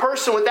to a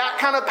person with that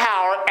kind of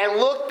power and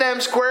look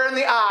them square in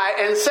the eye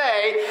and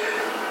say,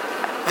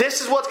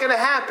 this is what's going to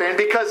happen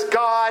because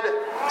God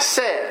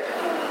said.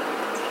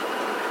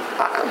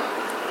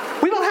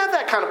 We don't have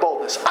that kind of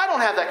boldness. I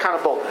don't have that kind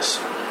of boldness.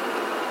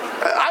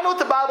 I know what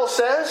the Bible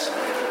says,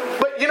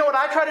 but you know what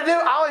I try to do?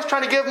 I always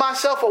try to give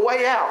myself a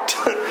way out.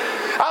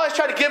 I always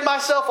try to give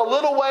myself a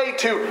little way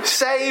to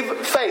save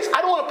face.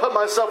 I don't want to put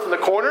myself in the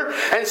corner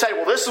and say,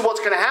 well, this is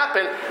what's going to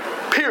happen,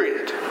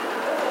 period.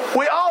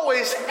 We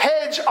always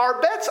hedge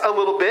our bets a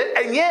little bit,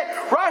 and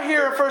yet, right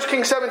here in 1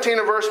 Kings 17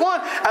 and verse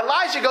 1,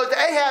 Elijah goes to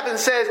Ahab and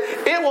says,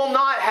 it will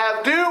not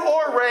have dew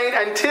or rain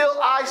until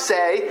I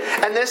say,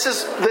 and this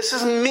is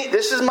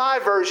my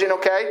version,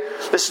 okay?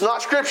 This is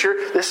not Scripture,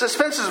 this is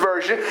Spence's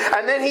version,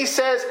 and then he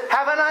says,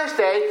 have a nice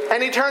day,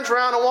 and he turns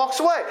around and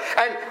walks away.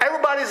 And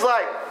everybody's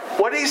like,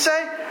 what did he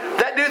say?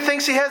 That dude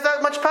thinks he has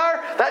that much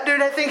power? That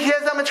dude thinks he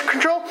has that much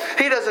control?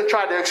 He doesn't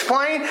try to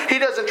explain. He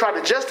doesn't try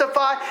to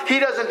justify. He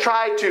doesn't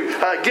try to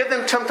give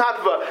them some type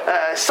of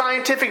a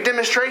scientific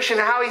demonstration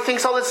of how he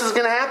thinks all this is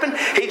going to happen.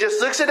 He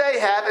just looks at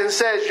Ahab and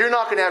says, you're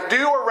not going to have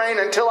dew or rain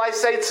until I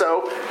say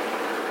so.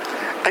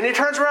 And he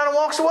turns around and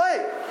walks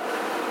away.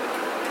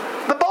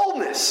 The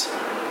boldness.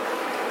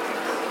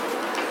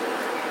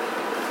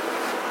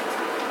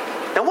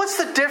 Now what's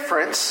the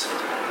difference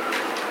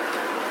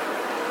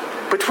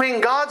between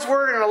God's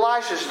Word in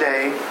Elijah's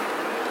day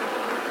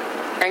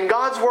and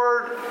God's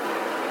Word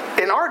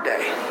in our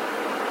day?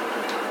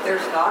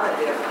 There's not a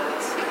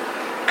difference.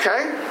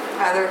 Okay?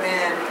 Other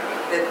than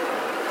the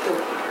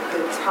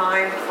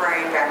time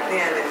frame back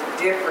then is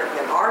different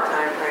than our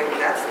time frame.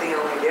 That's the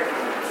only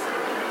difference.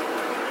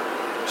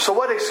 So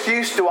what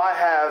excuse do I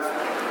have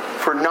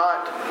for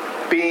not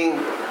being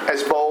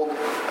as bold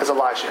as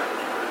Elijah?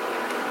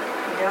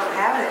 You don't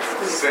have an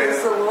excuse.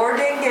 Because the Lord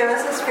didn't give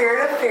us a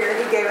spirit of fear.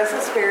 He gave us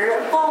a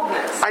spirit of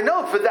boldness. I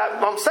know, but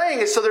what I'm saying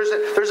is, so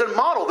there's a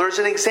model, there's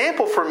an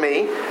example for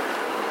me.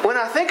 When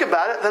I think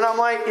about it, then I'm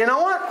like, you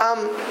know what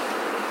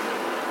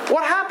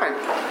happened?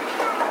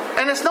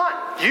 And it's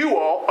not you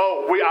all,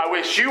 I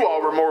wish you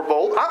all were more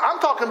bold. I'm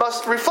talking about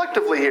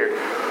reflectively here.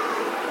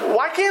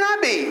 Why can't I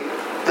be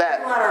that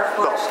let our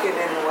flesh get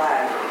in the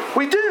way.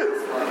 We do.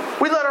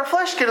 We let our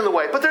flesh get in the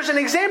way. But there's an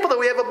example that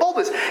we have of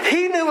boldness.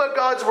 He knew what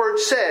God's Word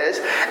says,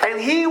 and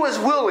he was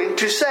willing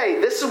to say,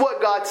 this is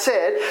what God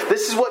said,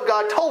 this is what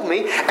God told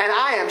me, and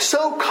I am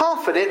so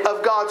confident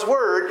of God's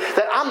Word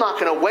that I'm not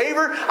going to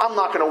waver, I'm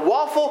not going to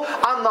waffle,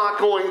 I'm not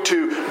going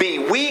to be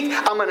weak.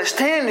 I'm going to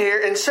stand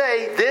here and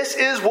say, this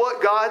is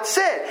what God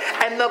said.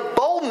 And the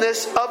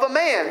boldness of a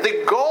man,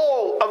 the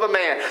goal of a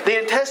man,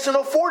 the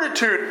intestinal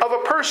fortitude of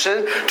a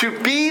person to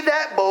be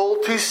that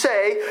bold to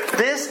say,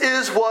 this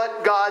is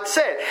what God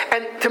said.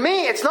 And to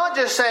me, it's not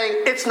just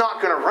saying it's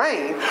not going to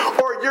rain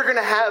or you're going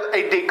to have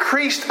a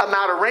decreased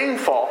amount of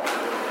rainfall.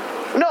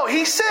 No,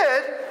 he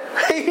said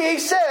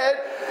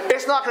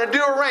it's not going to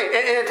do a rain. And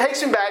it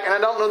takes him back, and I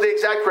don't know the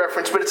exact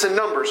reference, but it's in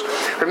Numbers.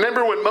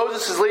 Remember when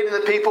Moses is leading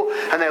the people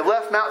and they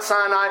left Mount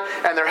Sinai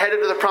and they're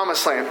headed to the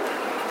Promised Land.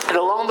 And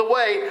along the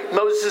way,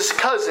 Moses'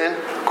 cousin,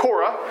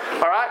 Korah,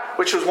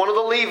 which was one of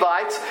the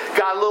Levites,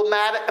 got a little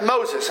mad at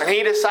Moses. And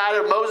he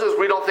decided, Moses,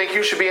 we don't think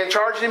you should be in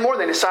charge anymore.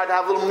 They decided to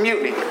have a little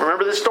mutiny.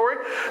 Remember this story?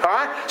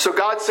 So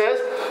God says,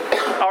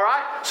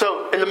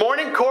 so in the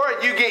morning,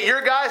 Korah, you get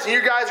your guys, and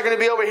your guys are going to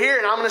be over here,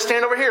 and I'm going to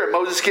stand over here. And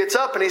Moses gets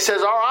up, and he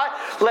says, all right,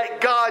 let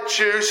God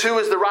choose who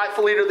is the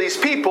rightful leader of these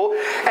people.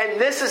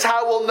 And this is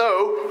how we'll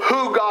know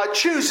who God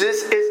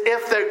chooses, is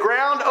if the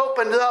ground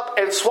opens up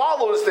and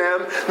swallows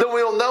them, then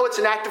we'll know it's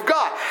an act of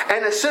God.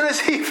 And as soon as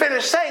he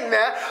finished saying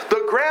that,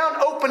 the ground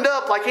opened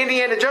up like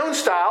Indiana Jones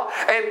style,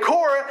 and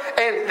Korah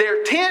and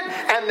their tent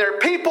and their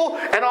people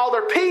and all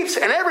their peeps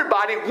and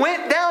everybody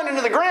went down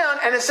into the ground,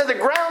 and it said the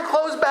ground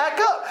closed back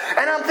up.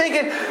 And I'm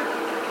thinking,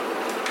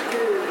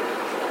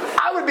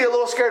 I would be a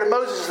little scared of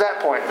Moses at that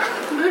point.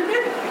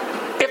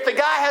 If the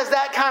guy has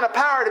that kind of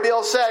power to be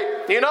able to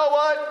say, you know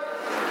what?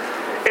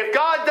 If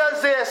God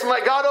does this and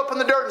let God open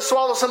the dirt and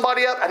swallow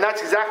somebody up, and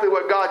that's exactly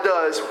what God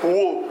does,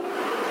 whoa.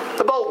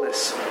 The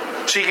boldness.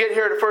 So you get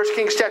here to 1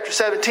 Kings chapter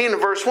 17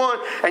 and verse 1,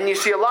 and you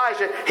see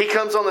Elijah. He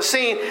comes on the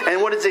scene,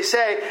 and what does he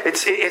say?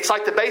 It's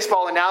like the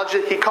baseball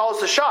analogy. He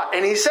calls the shot,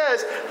 and he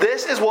says,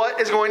 this is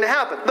what is going to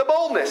happen. The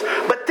boldness.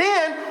 But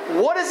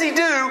then, what does he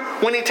do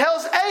when he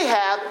tells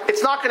Ahab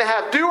it's not going to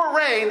have dew or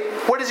rain?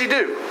 What does he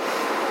do?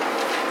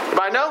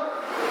 Anybody know?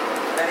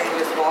 And he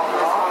just walks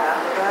off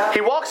after that.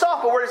 He walks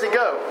off, but where does he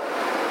go?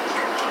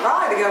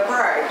 Probably to go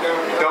pray.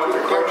 Down to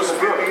the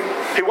brook.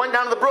 He went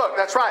down to the brook.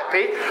 That's right,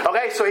 Pete.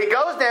 Okay, so he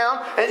goes down,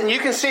 and you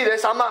can see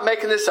this. I'm not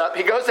making this up.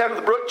 He goes down to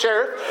the brook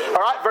Cherith.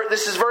 All right,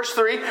 this is verse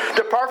 3.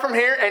 Depart from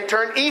here and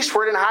turn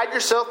eastward and hide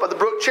yourself by the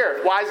brook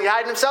Cherith. Why is he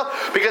hiding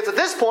himself? Because at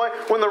this point,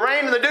 when the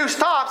rain and the dew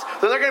stops,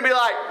 then they're going to be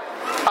like,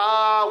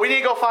 we need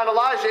to go find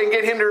Elijah and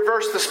get him to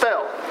reverse the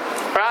spell.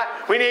 Right?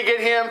 We need to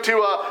get him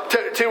to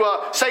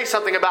say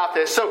something about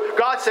this. So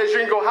God says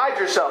you're going to go hide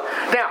yourself.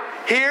 Now,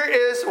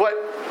 here's what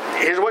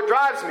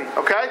drives me.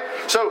 Okay?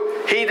 So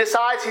he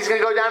decides he's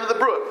going to go down to the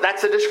brook.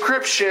 That's a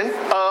description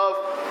of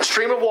a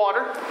stream of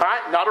water. All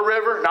right? Not a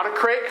river, not a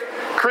creek,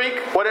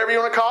 whatever you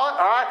want to call it.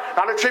 All right?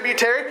 Not a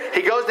tributary.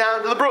 He goes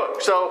down to the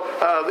brook. So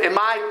in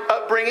my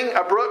upbringing,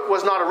 a brook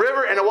was not a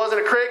river and it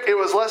wasn't a creek. It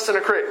was less than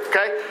a creek.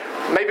 Okay?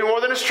 Maybe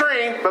more than a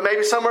stream, but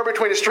maybe somewhere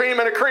between a stream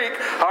and a creek.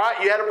 All right?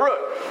 You had a brook.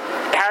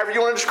 However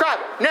you want to describe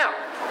it. Now,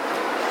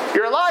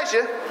 you're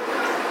Elijah.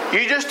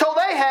 You just told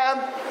Ahab,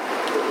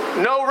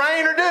 no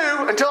rain or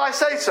dew until I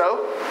say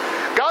so.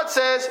 God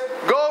says,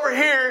 go over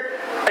here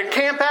and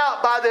camp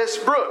out by this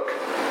brook.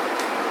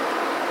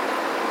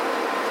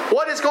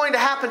 What is going to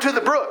happen to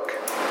the brook?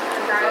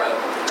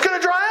 It's going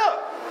to dry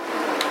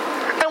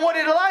up. And what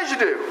did Elijah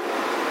do?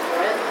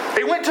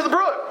 He went to the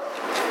brook.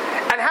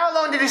 And how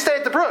long did he stay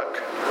at the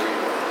brook?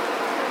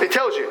 It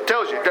tells you.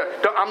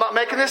 I'm not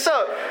making this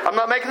up.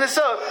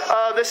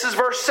 This is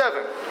verse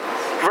 7.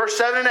 Verse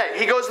 7 and 8.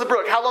 He goes to the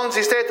brook. How long does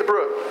he stay at the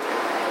brook?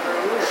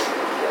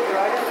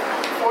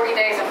 40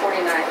 days and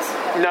 40 nights.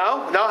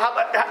 No.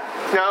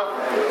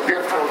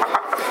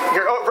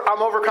 I'm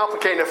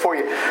overcomplicating it for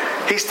you.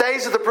 He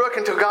stays at the brook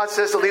until God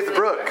says to leave the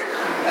brook.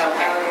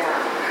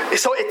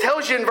 So it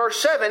tells you in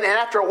verse 7, and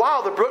after a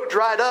while the brook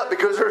dried up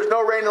because there's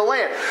no rain in the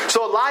land.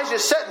 So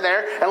Elijah's sitting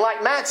there, and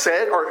like Matt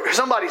said, or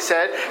somebody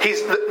said,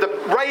 he's the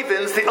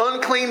ravens, the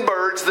unclean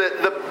birds,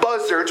 the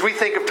buzzards, we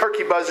think of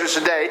turkey buzzards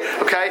today,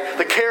 okay,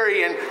 the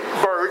carrion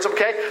birds,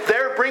 okay,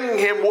 they're bringing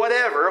him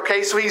whatever,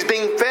 okay, so he's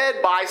being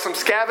fed by some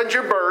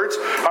scavenger birds,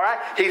 all right,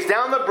 he's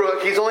down the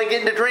brook, he's only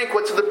getting to drink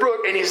what's in the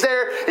brook, and he's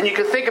there, and you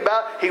can think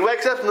about, he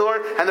wakes up in the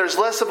morning, and there's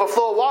less of a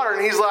flow of water,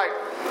 and he's like,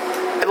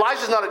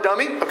 Elijah's not a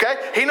dummy, okay?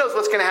 He knows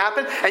what's going to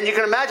happen. And you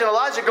can imagine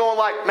Elijah going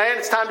like, man,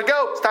 it's time to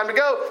go.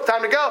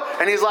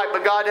 And he's like,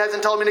 but God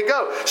hasn't told me to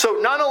go. So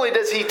not only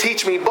does he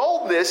teach me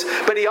boldness,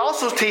 but he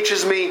also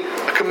teaches me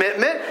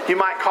commitment. You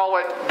might call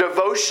it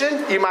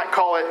devotion. You might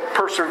call it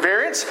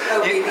perseverance.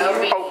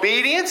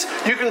 Obedience.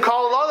 You can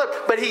call it all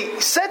that. But he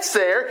sits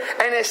there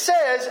and it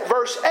says,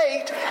 verse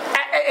 8,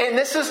 and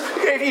this is,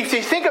 if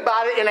you think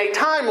about it in a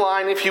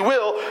timeline, if you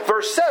will,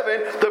 verse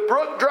 7, the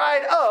brook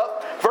dried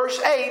up.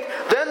 Verse 8,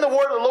 then the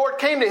word of the Lord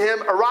came to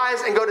him,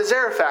 arise and go to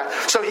Zarephath.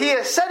 fast. So he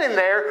is sitting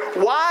there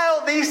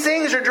while these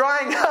things are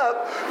drying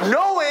up,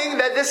 knowing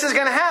that this is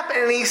going to happen.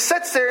 And he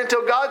sits there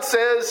until God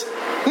says,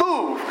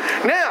 move.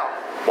 Now,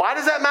 why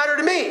does that matter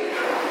to me?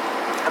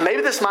 And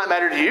maybe this might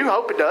matter to you. I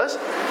hope it does.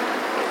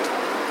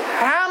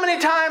 How many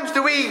times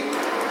do we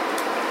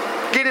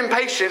get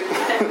impatient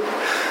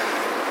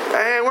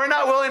and we're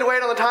not willing to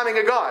wait on the timing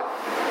of God?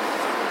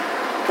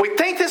 We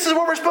think this is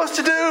what we're supposed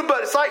to do,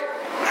 but it's like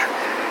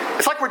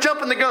we're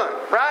jumping the gun,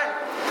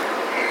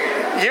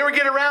 right? You ever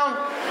get around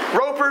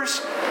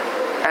ropers,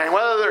 and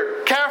whether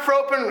they're calf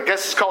roping, I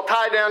guess it's called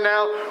tie down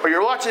now, or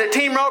you're watching the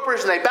team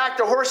ropers and they back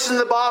their horses in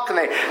the box and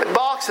they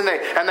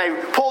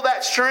pull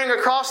that string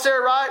across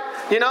there, right?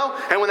 You know,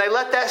 and when they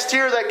let that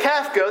steer or that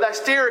calf go, that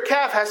steer or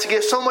calf has to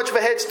get so much of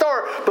a head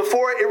start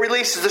before it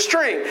releases the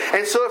string.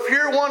 And so if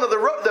you're one of the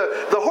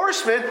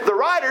horsemen, the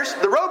riders,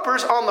 the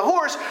ropers on the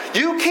horse,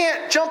 you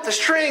can't jump the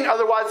string,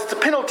 otherwise it's a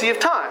penalty of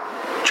time.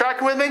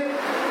 Tracking with me?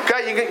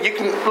 Okay, you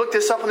can look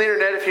this up on the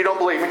internet if you don't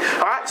believe me.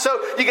 All right, so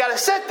you got to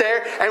sit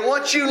there, and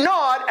once you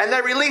nod and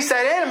they release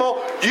that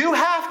animal, you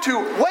have to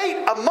wait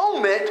a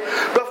moment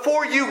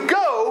before you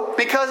go,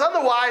 because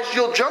otherwise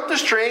you'll jump the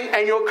string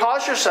and you'll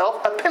cause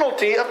yourself a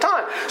penalty of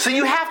time. So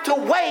you have to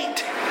wait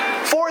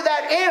for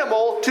that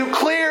animal to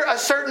clear a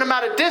certain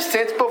amount of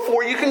distance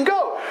before you can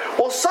go.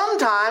 Well,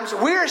 sometimes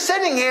we're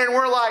sitting here and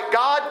we're like,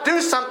 God,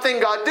 do something,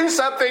 God, do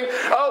something.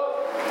 Oh,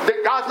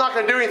 God's not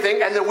going to do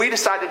anything, and then we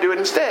decide to do it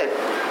instead.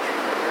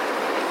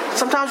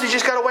 Sometimes you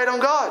just got to wait on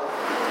God.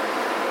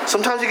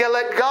 Sometimes you got to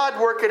let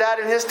God work it out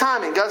in His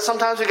timing.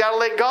 Sometimes you got to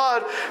let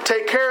God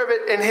take care of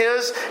it in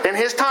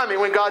His timing.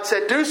 When God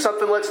said do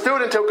something, let's do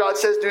it until God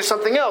says do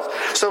something else.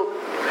 So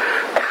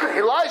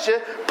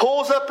Elijah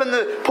pulls up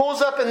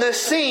in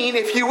this scene,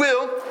 if you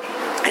will.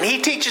 And he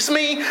teaches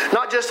me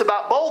not just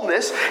about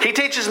boldness, he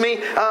teaches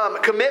me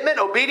commitment,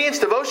 obedience,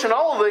 devotion,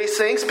 all of these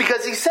things,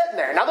 because he's sitting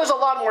there. Now there's a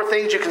lot more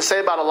things you can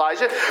say about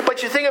Elijah,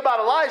 but you think about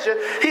Elijah,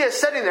 he is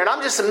sitting there, and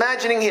I'm just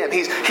imagining him.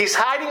 He's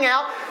hiding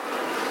out.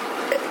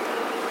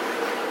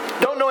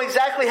 Don't know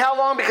exactly how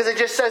long, because it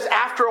just says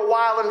after a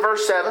while in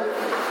verse 7.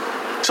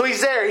 So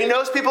he's there. He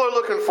knows people are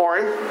looking for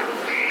him.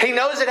 He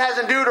knows it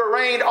hasn't dewed or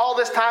rained all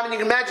this time, and you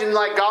can imagine,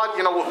 like, God,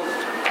 you know,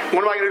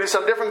 when am I going to do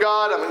something different,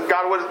 God? I mean,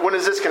 God, when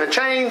is this going to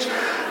change?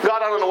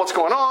 God, I don't know what's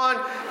going on.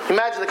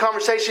 Imagine the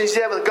conversations he's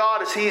having with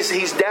God as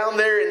he's down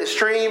there in the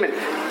stream and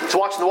he's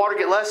watching the water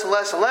get less and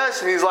less and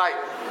less. And he's like,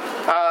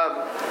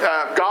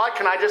 God,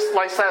 can I just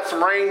have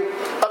some rain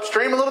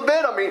upstream a little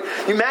bit? I mean,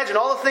 you imagine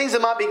all the things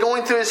that might be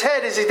going through his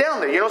head as he's down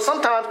there. You know,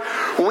 sometimes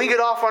when we get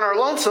off on our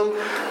lonesome,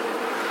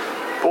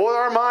 boy,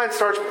 our mind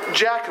starts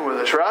jacking with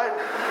us, right?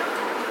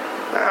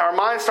 Our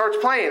mind starts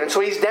playing. And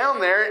so he's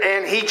down there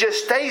and he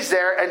just stays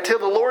there until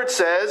the Lord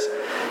says,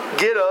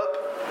 get up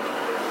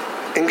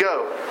and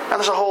go. Now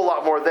there's a whole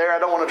lot more there. I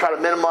don't want to try to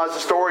minimize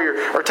the story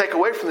or take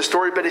away from the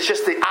story, but it's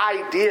just the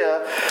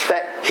idea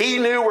that he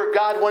knew where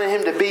God wanted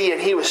him to be, and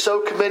he was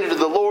so committed to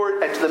the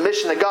Lord and to the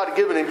mission that God had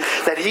given him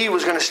that he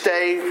was going to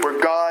stay where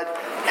God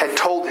had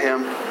told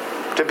him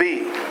to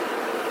be.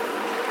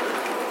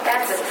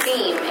 That's a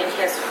theme in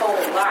his whole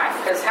life.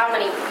 Because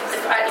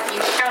if you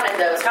counted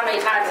those, how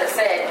many times it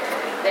said,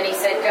 then he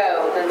said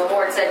go, then the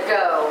Lord said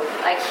go.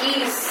 Like,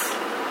 he's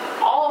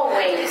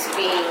always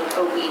being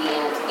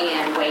obedient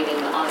and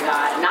waiting on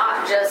God.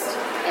 Not just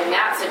in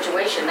that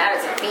situation. That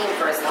is a theme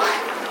for his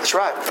life. That's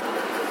right.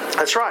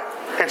 That's right.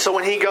 And so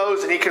when he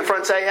goes and he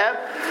confronts Ahab,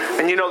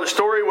 and you know the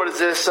story, what is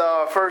this?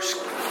 1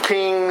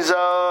 Kings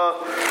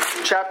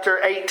chapter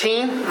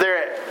 18.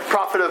 They're at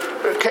prophet of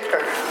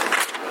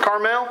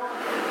Carmel?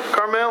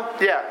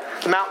 Yeah.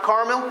 Mount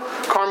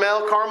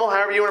Carmel,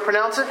 however you want to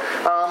pronounce it.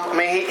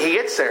 He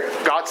gets there.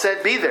 God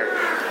said be there.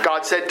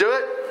 God said do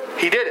it.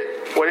 He did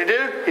it. What did he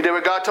do? He did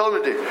what God told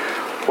him to do.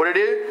 What did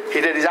he do?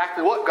 He did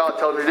exactly what God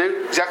told him to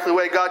do. Exactly the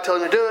way God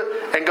told him to do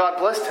it. And God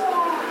blessed him.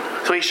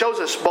 So he shows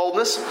us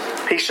boldness.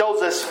 He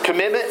shows us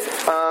commitment,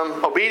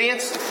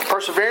 obedience,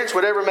 perseverance,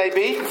 whatever it may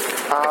be.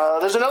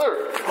 There's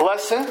another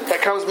lesson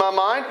that comes to my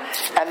mind,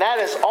 and that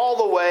is all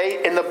the way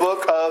in the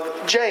book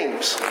of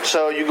James.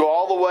 So you go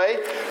all the way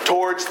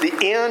towards the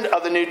end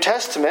of the New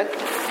Testament,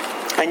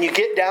 and you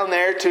get down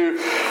there to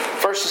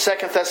 1st and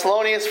 2nd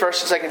Thessalonians,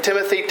 1st and 2nd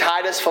Timothy,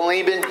 Titus,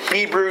 Philemon,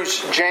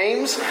 Hebrews,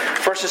 James,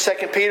 1st and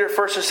 2nd Peter,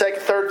 1st and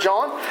 2nd, 3rd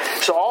John.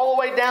 So all the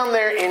way down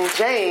there in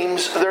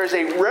James, there's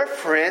a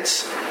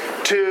reference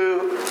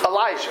to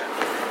Elijah.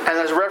 And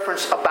there's a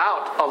reference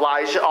about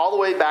Elijah all the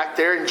way back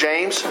there in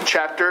James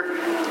chapter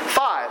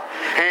 5.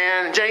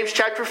 And James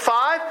chapter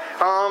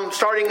 5,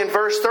 starting in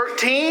verse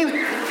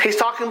 13, he's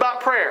talking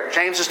about prayer.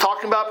 James is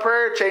talking about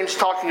prayer. James is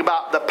talking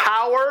about the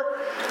power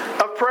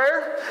of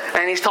prayer.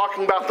 And he's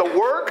talking about the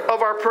work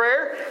of our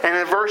prayer. And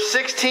in verse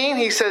 16,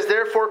 he says,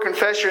 therefore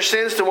confess your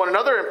sins to one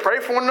another and pray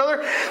for one another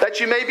that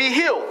you may be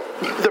healed.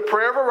 The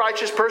prayer of a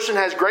righteous person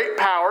has great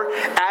power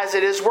as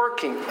it is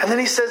working. And then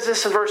he says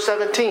this in verse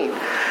 17.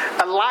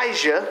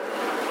 Elijah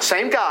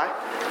same guy,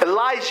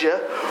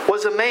 Elijah,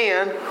 was a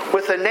man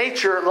with a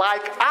nature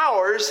like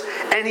ours,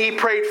 and he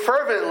prayed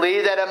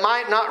fervently that it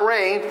might not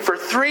rain for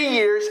 3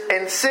 years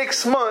and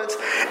 6 months,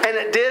 and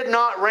it did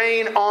not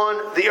rain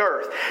on the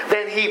earth.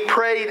 Then he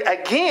prayed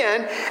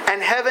again,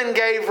 and heaven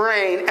gave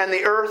rain, and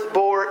the earth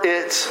bore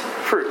its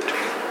fruit.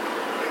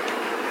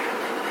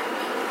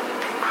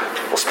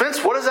 Well,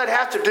 Spence, what does that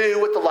have to do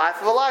with the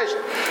life of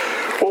Elijah?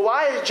 Well,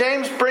 why is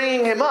James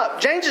bringing him up?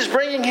 James is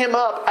bringing him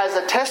up as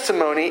a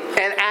testimony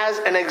and as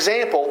an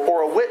example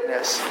or a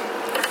witness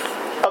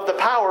of the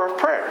power of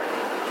prayer.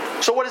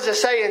 So what does it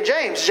say in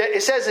James?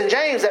 It says in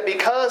James that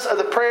because of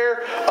the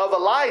prayer of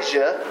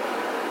Elijah,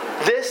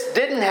 this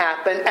didn't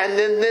happen, and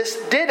then this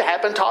did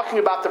happen, talking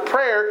about the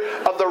prayer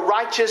of the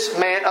righteous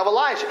man of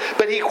Elijah.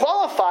 But he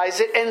qualifies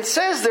it and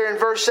says there in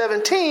verse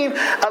 17,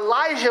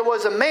 Elijah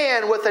was a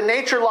man with a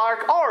nature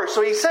like ours.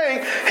 So he's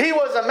saying he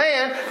was a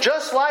man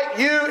just like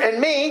you and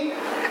me,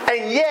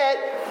 and yet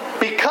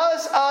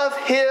because of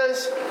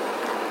his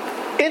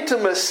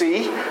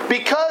intimacy,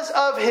 because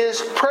of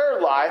his prayer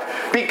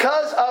life,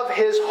 because of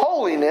his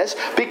holiness,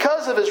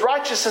 because of his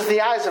righteousness in the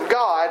eyes of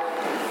God,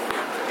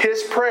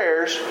 his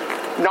prayers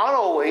not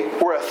only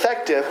were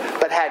effective,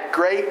 but had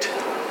great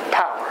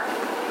power.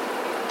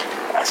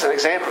 That's an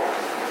example.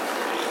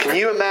 Can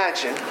you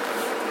imagine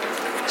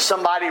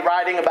somebody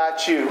writing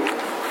about you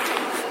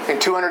in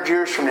 200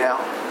 years from now,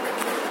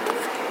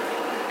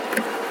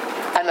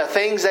 and the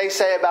things they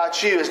say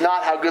about you is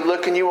not how good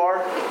looking you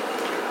are,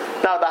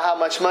 not about how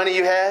much money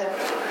you had,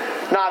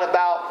 not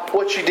about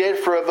what you did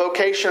for a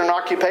vocation and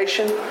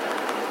occupation,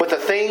 but the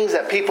things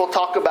that people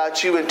talk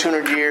about you in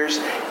 200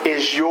 years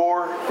is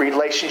your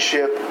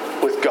relationship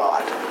with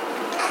God,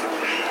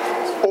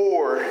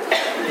 or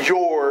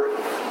your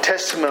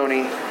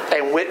testimony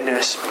and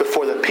witness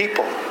before the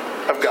people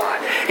of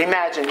God.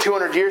 Imagine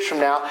 200 years from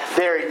now,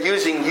 they're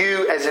using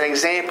you as an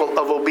example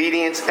of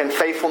obedience and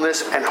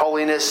faithfulness and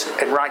holiness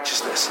and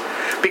righteousness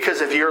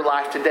because of your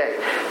life today.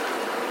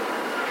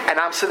 And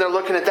I'm sitting there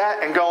looking at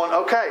that and going,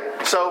 okay,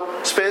 so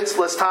Spence,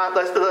 let's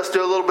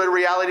do a little bit of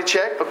reality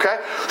check, okay?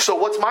 So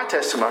what's my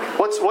testimony?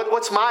 What's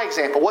my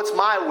example? What's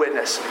my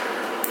witness?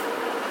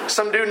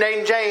 Some dude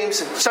named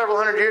James, several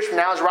hundred years from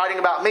now, is writing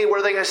about me. What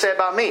are they going to say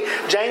about me?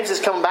 James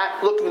is coming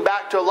back, looking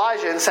back to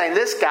Elijah and saying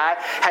this guy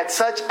had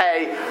such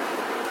a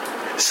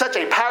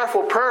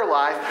powerful prayer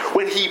life.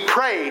 When he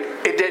prayed,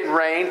 it didn't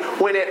rain.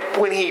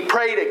 When he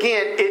prayed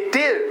again, it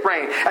did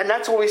rain. And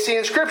that's what we see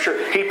in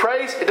Scripture. He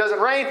prays, it doesn't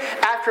rain.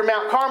 After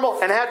Mount Carmel,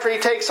 and after he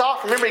takes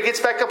off, remember he gets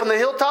back up on the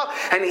hilltop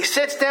and he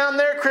sits down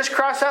there,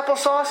 crisscross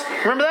applesauce.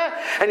 Remember that?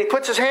 And he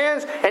puts his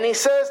hands and he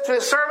says to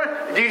his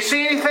servant, "Do you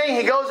see anything?"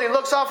 He goes and he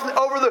looks off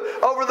over the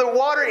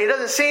water. He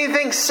doesn't see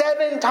anything.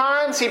 7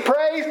 times he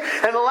prays,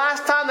 and the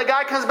last time the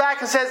guy comes back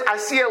and says, "I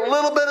see a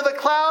little bit of a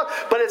cloud,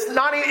 but it's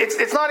not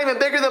even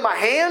bigger than my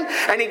hand."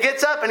 And he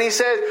gets up and he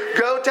says,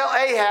 "Go tell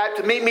Ahab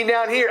to meet me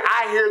down here.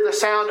 I hear the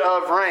sound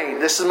of rain."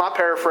 This is my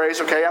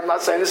paraphrase, okay? I'm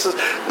not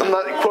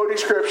quoting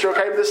Scripture,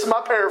 okay? But this is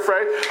my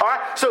paraphrase. All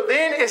right? So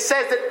then it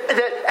says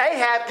that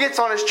Ahab gets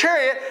on his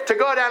chariot to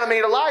go down to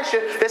meet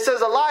Elisha. It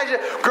says Elijah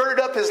girded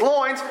up his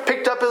loins,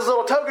 picked up his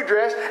little toga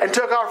dress, and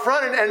took off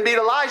running and beat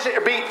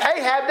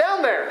Ahab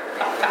down there.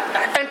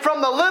 And from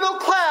the little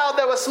cloud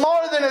that was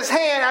smaller than his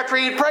hand after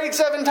he prayed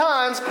 7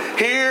 times,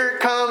 here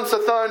comes the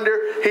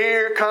thunder,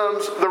 here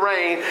comes the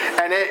rain,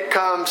 and it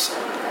comes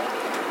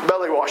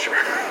belly washer.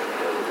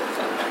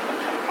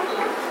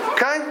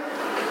 Okay?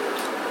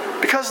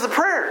 Because of the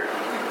prayer.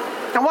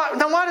 Now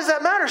why does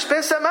that matter,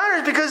 Spence? That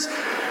matters because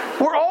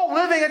we're all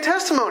living a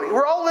testimony.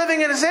 We're all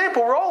living an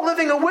example. We're all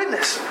living a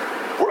witness.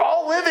 We're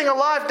all living a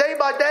life day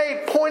by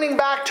day pointing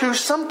back to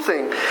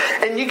something.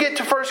 And you get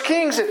to 1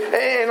 Kings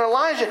and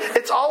Elijah,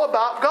 it's all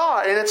about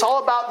God. And it's all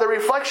about the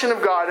reflection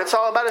of God. It's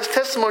all about his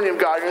testimony of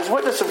God and his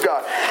witness of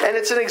God. And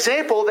it's an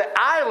example that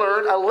I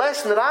learned, a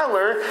lesson that I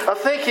learned of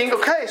thinking,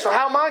 okay, so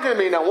how am I going to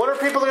be now? What are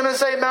people going to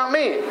say about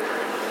me?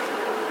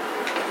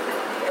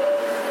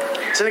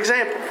 It's an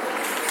example.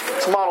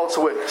 It's a model. It's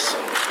a witness.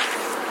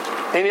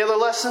 Any other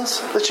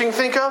lessons that you can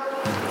think of?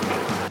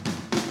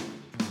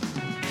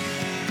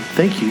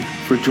 Thank you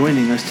for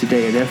joining us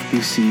today at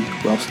FBC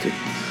Wellston.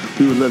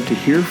 We would love to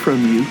hear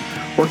from you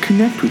or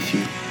connect with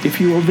you if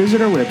you will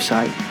visit our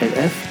website at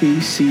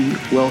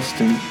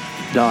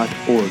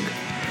fbcwellston.org.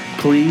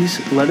 Please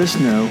let us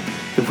know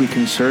if we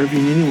can serve you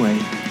in any way,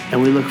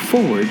 and we look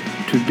forward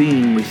to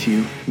being with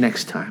you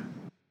next time.